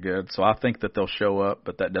not very good. So I think that they'll show up,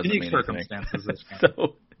 but that doesn't mean anything.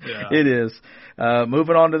 So it is.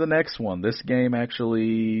 Moving on to the next one. This game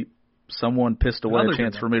actually – someone pissed away a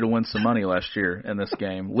chance for me to win some money last year in this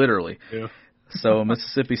game, literally. Yeah. So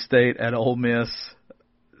Mississippi State at Ole Miss.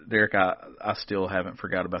 Derek, I still haven't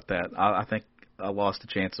forgot about that. I think I lost a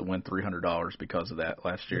chance to win $300 because of that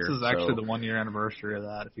last year. This is actually the 1-year anniversary of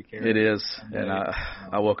that, if you care. It is, and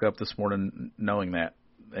I woke up this morning knowing that.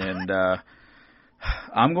 And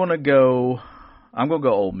I'm gonna go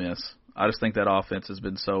Ole Miss. I just think that offense has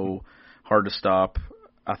been so hard to stop.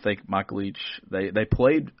 I think Mike Leach, they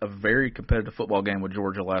played a very competitive football game with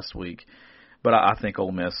Georgia last week, but I think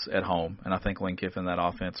Ole Miss at home, and I think Lane Kiffin, that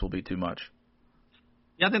offense will be too much.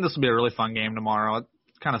 Yeah, I think this will be a really fun game tomorrow. It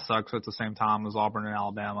kind of sucks at the same time as Auburn and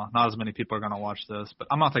Alabama. Not as many people are going to watch this, but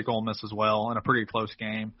I'm going to take Ole Miss as well in a pretty close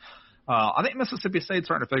game. I think Mississippi State's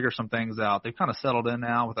starting to figure some things out. They've kind of settled in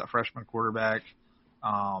now with that freshman quarterback.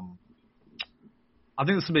 I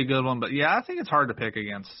think this will be a good one, but yeah, I think it's hard to pick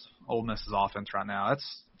against Ole Miss's offense right now.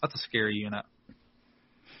 That's a scary unit.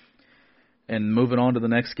 And moving on to the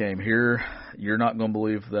next game here, you're not going to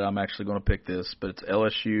believe that I'm actually going to pick this, but it's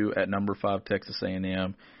LSU at number 5 Texas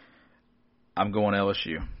A&M. I'm going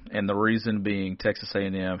LSU, and the reason being Texas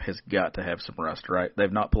A&M has got to have some rest, right?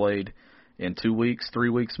 They've not played in 2 weeks, 3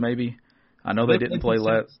 weeks maybe. I know they didn't play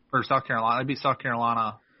for South Carolina. They beat South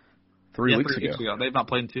Carolina 3 weeks ago. They've not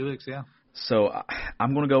played in 2 weeks, yeah. So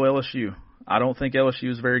I'm going to go LSU. I don't think LSU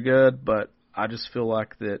is very good, but I just feel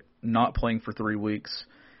like that not playing for 3 weeks,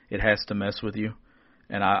 it has to mess with you.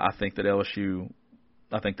 And I think that LSU,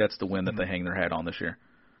 I think that's the win that they hang their hat on this year.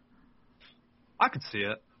 I could see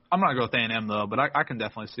it. I'm not going to go with A&M, though, but I can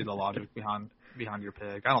definitely see the logic behind your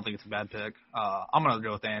pick. I don't think it's a bad pick. I'm going to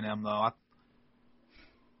go with A&M, though.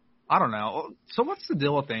 I don't know. So what's the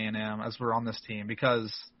deal with A&M as we're on this team?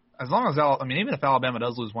 Because as long as even if Alabama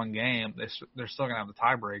does lose one game, they're still going to have the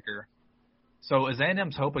tiebreaker. So is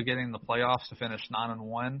A&M's hope of getting the playoffs to finish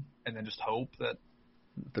 9-1 and then just hope that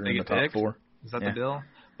they're they in get the top picked? 4? Is that the deal?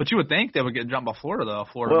 But you would think they would get jumped by Florida, though.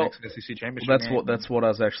 Florida makes the SEC championship game. That's what I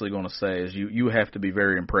was actually going to say. Is you have to be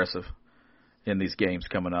very impressive in these games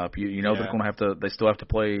coming up. You know they're going to have to. They still have to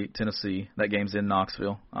play Tennessee. That game's in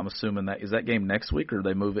Knoxville. I'm assuming is that game next week, or do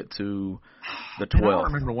they move it to the 12th? I don't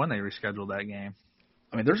remember when they rescheduled that game.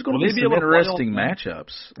 There's going to be some interesting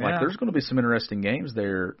matchups. Yeah. There's going to be some interesting games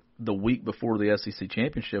there the week before the SEC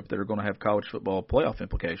championship that are going to have college football playoff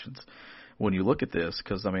implications when you look at this.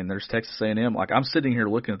 Because, there's Texas A&M. I'm sitting here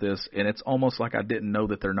looking at this, and it's almost like I didn't know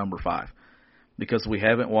that they're number 5 because we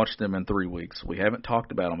haven't watched them in 3 weeks. We haven't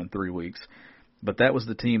talked about them in 3 weeks. But that was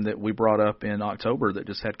the team that we brought up in October that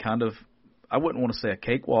just had kind of, I wouldn't want to say a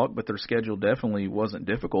cakewalk, but their schedule definitely wasn't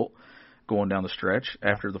difficult. going down the stretch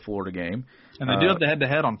after the Florida game. And they do have the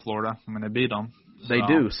head-to-head on Florida. I mean, they beat them. They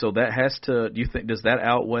do. So that has to – do you think – does that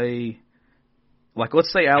outweigh – like,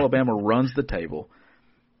 let's say Alabama runs the table,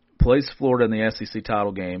 plays Florida in the SEC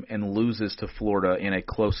title game, and loses to Florida in a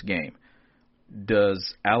close game.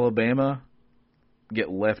 Does Alabama get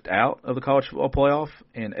left out of the college football playoff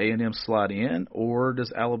and A&M slide in, or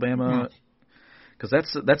does Alabama –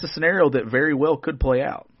 because that's a scenario that very well could play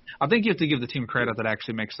out. I think you have to give the team credit that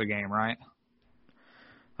actually makes the game, right?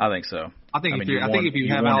 I think so. I think if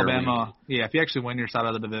you have Alabama, if you actually win your side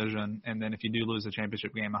of the division, and then if you do lose the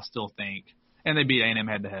championship game, I still think, and they beat A&M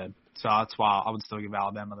head-to-head, so that's why I would still give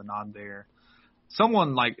Alabama the nod there.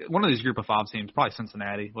 Someone like one of these Group of 5 teams, probably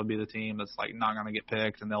Cincinnati, would be the team that's like not going to get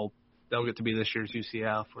picked, and they'll get to be this year's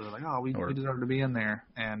UCF, where they're like, oh, we deserve to be in there.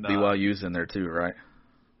 And BYU's in there too, right?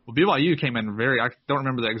 Well, BYU came in I don't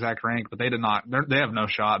remember the exact rank, but they did not. They have no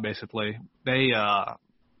shot basically. They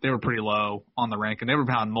were pretty low on the rank, and they were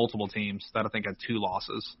behind multiple teams that I think had 2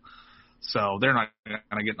 losses. So they're not going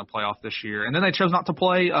to get in the playoff this year. And then they chose not to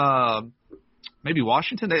play maybe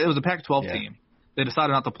Washington. It was a Pac-12 team. They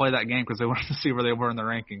decided not to play that game because they wanted to see where they were in the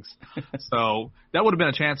rankings. So that would have been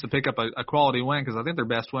a chance to pick up a quality win, because I think their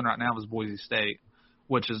best win right now is Boise State,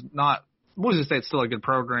 which is not – Boise State's still a good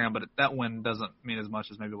program, but that win doesn't mean as much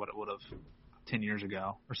as maybe what it would have 10 years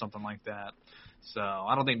ago or something like that. So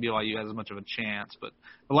I don't think BYU has as much of a chance. But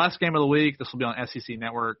the last game of the week, this will be on SEC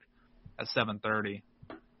Network at 7:30.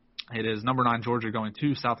 It is number 9 Georgia going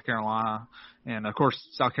to South Carolina. And, of course,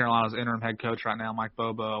 South Carolina's interim head coach right now, Mike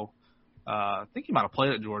Bobo. I think he might have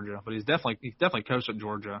played at Georgia, but he's definitely coached at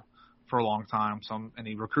Georgia for a long time. And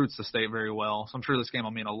he recruits the state very well. So I'm sure this game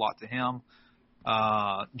will mean a lot to him.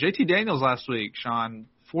 JT Daniels last week, Sean,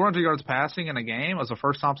 400 yards passing in a game was the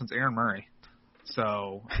first time since Aaron Murray.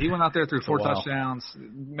 So he went out there through 4 touchdowns,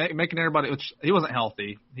 making everybody – which he wasn't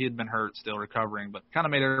healthy. He had been hurt, still recovering, but kind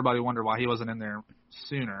of made everybody wonder why he wasn't in there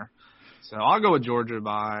sooner. So I'll go with Georgia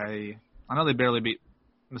by – I know they barely beat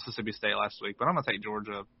Mississippi State last week, but I'm going to take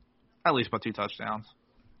Georgia at least by 2 touchdowns.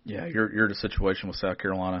 Yeah, you're in a situation with South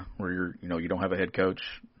Carolina where you don't have a head coach.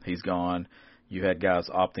 He's gone. You had guys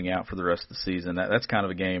opting out for the rest of the season. That's kind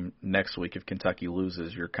of a game next week. If Kentucky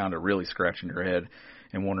loses, you're kind of really scratching your head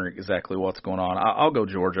and wondering exactly what's going on. I'll go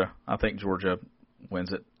Georgia. I think Georgia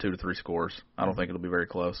wins it 2 to 3 scores. I don't think it'll be very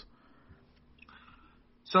close.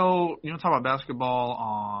 So you want to talk about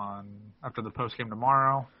basketball after the post game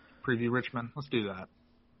tomorrow? Preview Richmond. Let's do that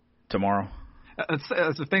tomorrow.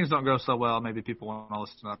 If things don't go so well, maybe people want to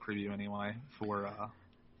listen to that preview anyway.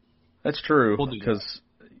 That's true because.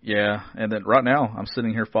 Yeah, and then right now I'm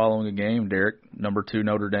sitting here following a game, Derek, number 2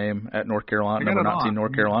 Notre Dame at North Carolina, number 19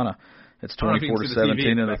 North Carolina. It's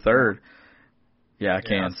 24-17 in the third. Yeah, I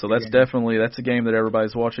can. So that's a game that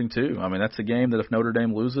everybody's watching too. I mean, that's a game that if Notre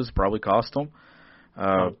Dame loses, probably cost them.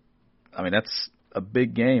 I mean, that's a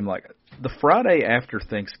big game. Like the Friday after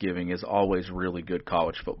Thanksgiving is always really good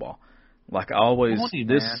college football. Like always,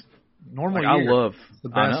 normal I love the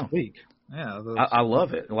best week. Yeah, I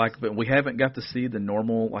love it. But we haven't got to see the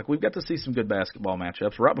normal. Like we've got to see some good basketball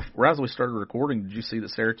matchups. Right as we started recording, did you see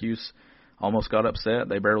that Syracuse almost got upset?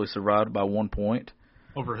 They barely survived by 1 point.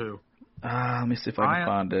 Over who? Let me see if I can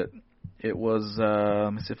find it. It was.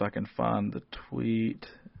 Let me see if I can find the tweet.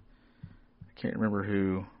 I can't remember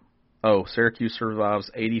who. Oh, Syracuse survives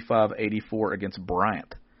 85-84 against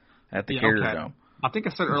Bryant at the Carrier Dome. I think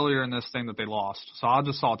I said earlier in this thing that they lost, so I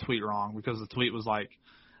just saw a tweet wrong because the tweet was like,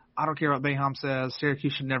 I don't care what Boeheim says,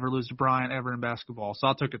 Syracuse should never lose to Bryant ever in basketball. So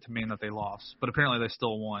I took it to mean that they lost. But apparently they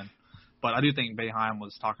still won. But I do think Boeheim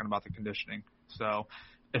was talking about the conditioning. So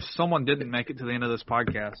if someone didn't make it to the end of this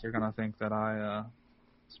podcast, they're going to think that I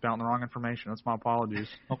spouting the wrong information. That's my apologies.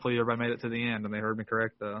 Hopefully everybody made it to the end and they heard me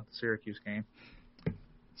correct the Syracuse game.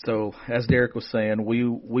 So as Derek was saying, we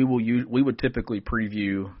would typically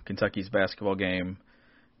preview Kentucky's basketball game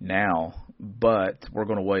now, but we're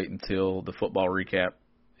going to wait until the football recap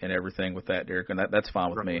and everything with that, Derek, and that's fine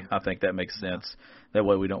with me. I think that makes sense. That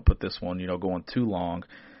way we don't put this one, going too long.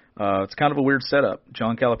 It's kind of a weird setup.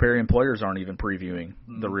 John Calipari and players aren't even previewing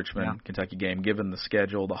the Richmond-Kentucky game, given the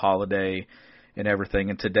schedule, the holiday, and everything.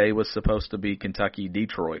 And today was supposed to be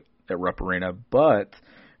Kentucky-Detroit at Rupp Arena, but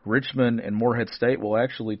Richmond and Morehead State will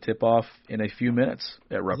actually tip off in a few minutes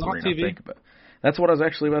at Rupp Arena, I think. But that's what I was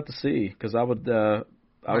actually about to see, because I would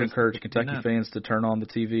encourage Kentucky fans to turn on the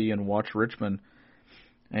TV and watch Richmond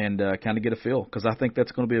and kind of get a feel, because I think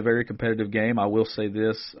that's going to be a very competitive game. I will say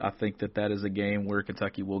this. I think that is a game where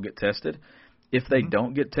Kentucky will get tested. If they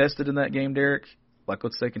don't get tested in that game, Derek, like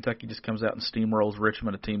let's say Kentucky just comes out and steamrolls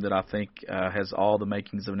Richmond, a team that I think has all the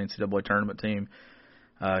makings of an NCAA tournament team,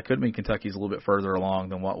 It could mean Kentucky's a little bit further along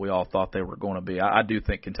than what we all thought they were going to be. I do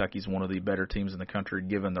think Kentucky's one of the better teams in the country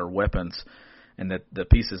given their weapons and the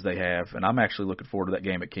pieces they have. And I'm actually looking forward to that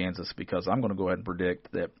game at Kansas because I'm going to go ahead and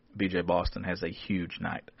predict that B.J. Boston has a huge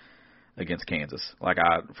night against Kansas.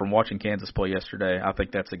 From watching Kansas play yesterday, I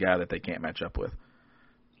think that's a guy that they can't match up with.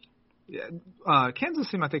 Yeah, Kansas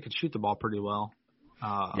seemed like they could shoot the ball pretty well.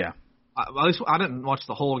 Yeah. At least I didn't watch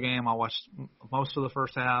the whole game. I watched most of the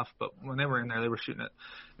first half, but when they were in there, they were shooting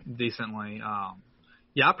it decently.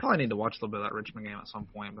 Yeah, I probably need to watch a little bit of that Richmond game at some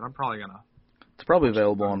point, but I'm probably going to. It's probably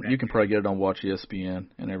available on. You can probably get it on Watch ESPN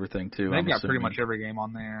and everything too. They've got pretty much every game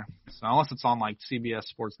on there. So unless it's on like CBS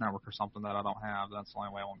Sports Network or something that I don't have, that's the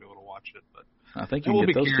only way I won't be able to watch it. But I think you can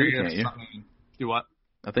get those too, can't you? Do what?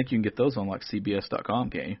 I think you can get those on like CBS.com,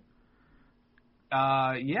 can't you?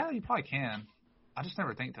 Yeah, you probably can. I just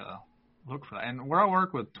never think to look for that. And where I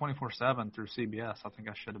work with 24/7 through CBS, I think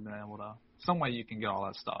I should have been able to. Some way you can get all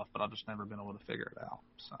that stuff, but I've just never been able to figure it out.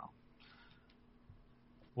 So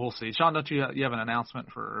we'll see. Sean, don't you have an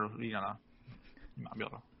announcement for you might be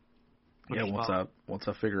able to. Yeah, once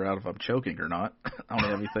I figure out if I'm choking or not, I don't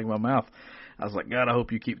have anything in my mouth. I was like, God, I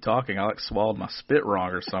hope you keep talking. I swallowed my spit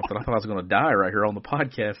wrong or something. I thought I was going to die right here on the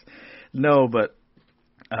podcast. No, but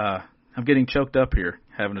I'm getting choked up here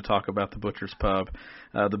having to talk about the Butcher's Pub.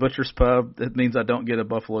 The Butcher's Pub, it means I don't get a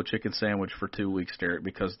buffalo chicken sandwich for 2 weeks, Derek,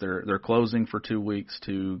 because they're closing for 2 weeks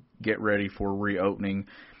to get ready for reopening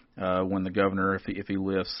when the governor, if he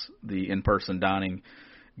lifts the in-person dining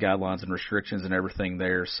guidelines and restrictions and everything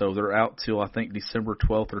there. So they're out till, I think, December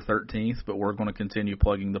 12th or 13th, but we're going to continue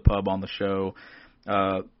plugging the pub on the show.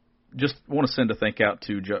 Just want to send a thank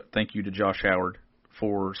you to Josh Howard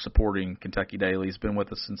for supporting Kentucky Daily. He's been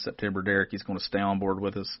with us since September, Derek. He's going to stay on board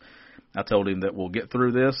with us. I told him that we'll get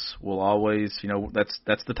through this. We'll always,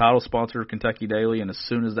 that's the title sponsor of Kentucky Daily, and as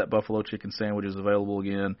soon as that buffalo chicken sandwich is available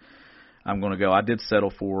again, I'm going to go. I did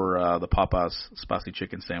settle for the Popeyes spicy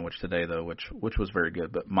chicken sandwich today, though, which was very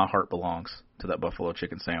good, but my heart belongs to that buffalo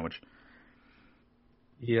chicken sandwich.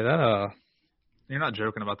 Yeah, you're not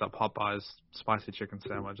joking about that Popeyes spicy chicken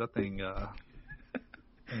sandwich. That thing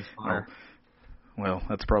is fire. Well,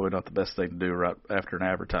 that's probably not the best thing to do right after an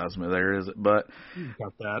advertisement there, is it? But you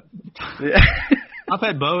got that. Yeah. I've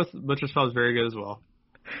had both. Butcher's Pub is very good as well.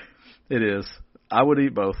 It is. I would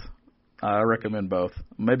eat both. I recommend both.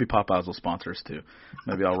 Maybe Popeyes will sponsor us too.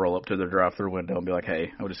 Maybe I'll roll up to their drive-through window and be like,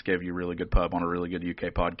 hey, I just gave you a really good pub on a really good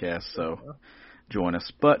UK podcast, so join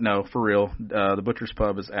us. But no, for real, the Butcher's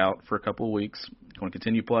Pub is out for a couple of weeks. Going to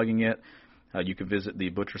continue plugging it. You can visit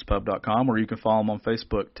thebutcherspub.com, or you can follow them on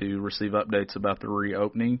Facebook to receive updates about the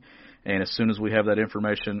reopening. And as soon as we have that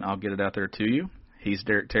information, I'll get it out there to you. He's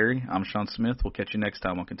Derek Terry. I'm Sean Smith. We'll catch you next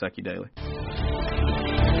time on Kentucky Daily.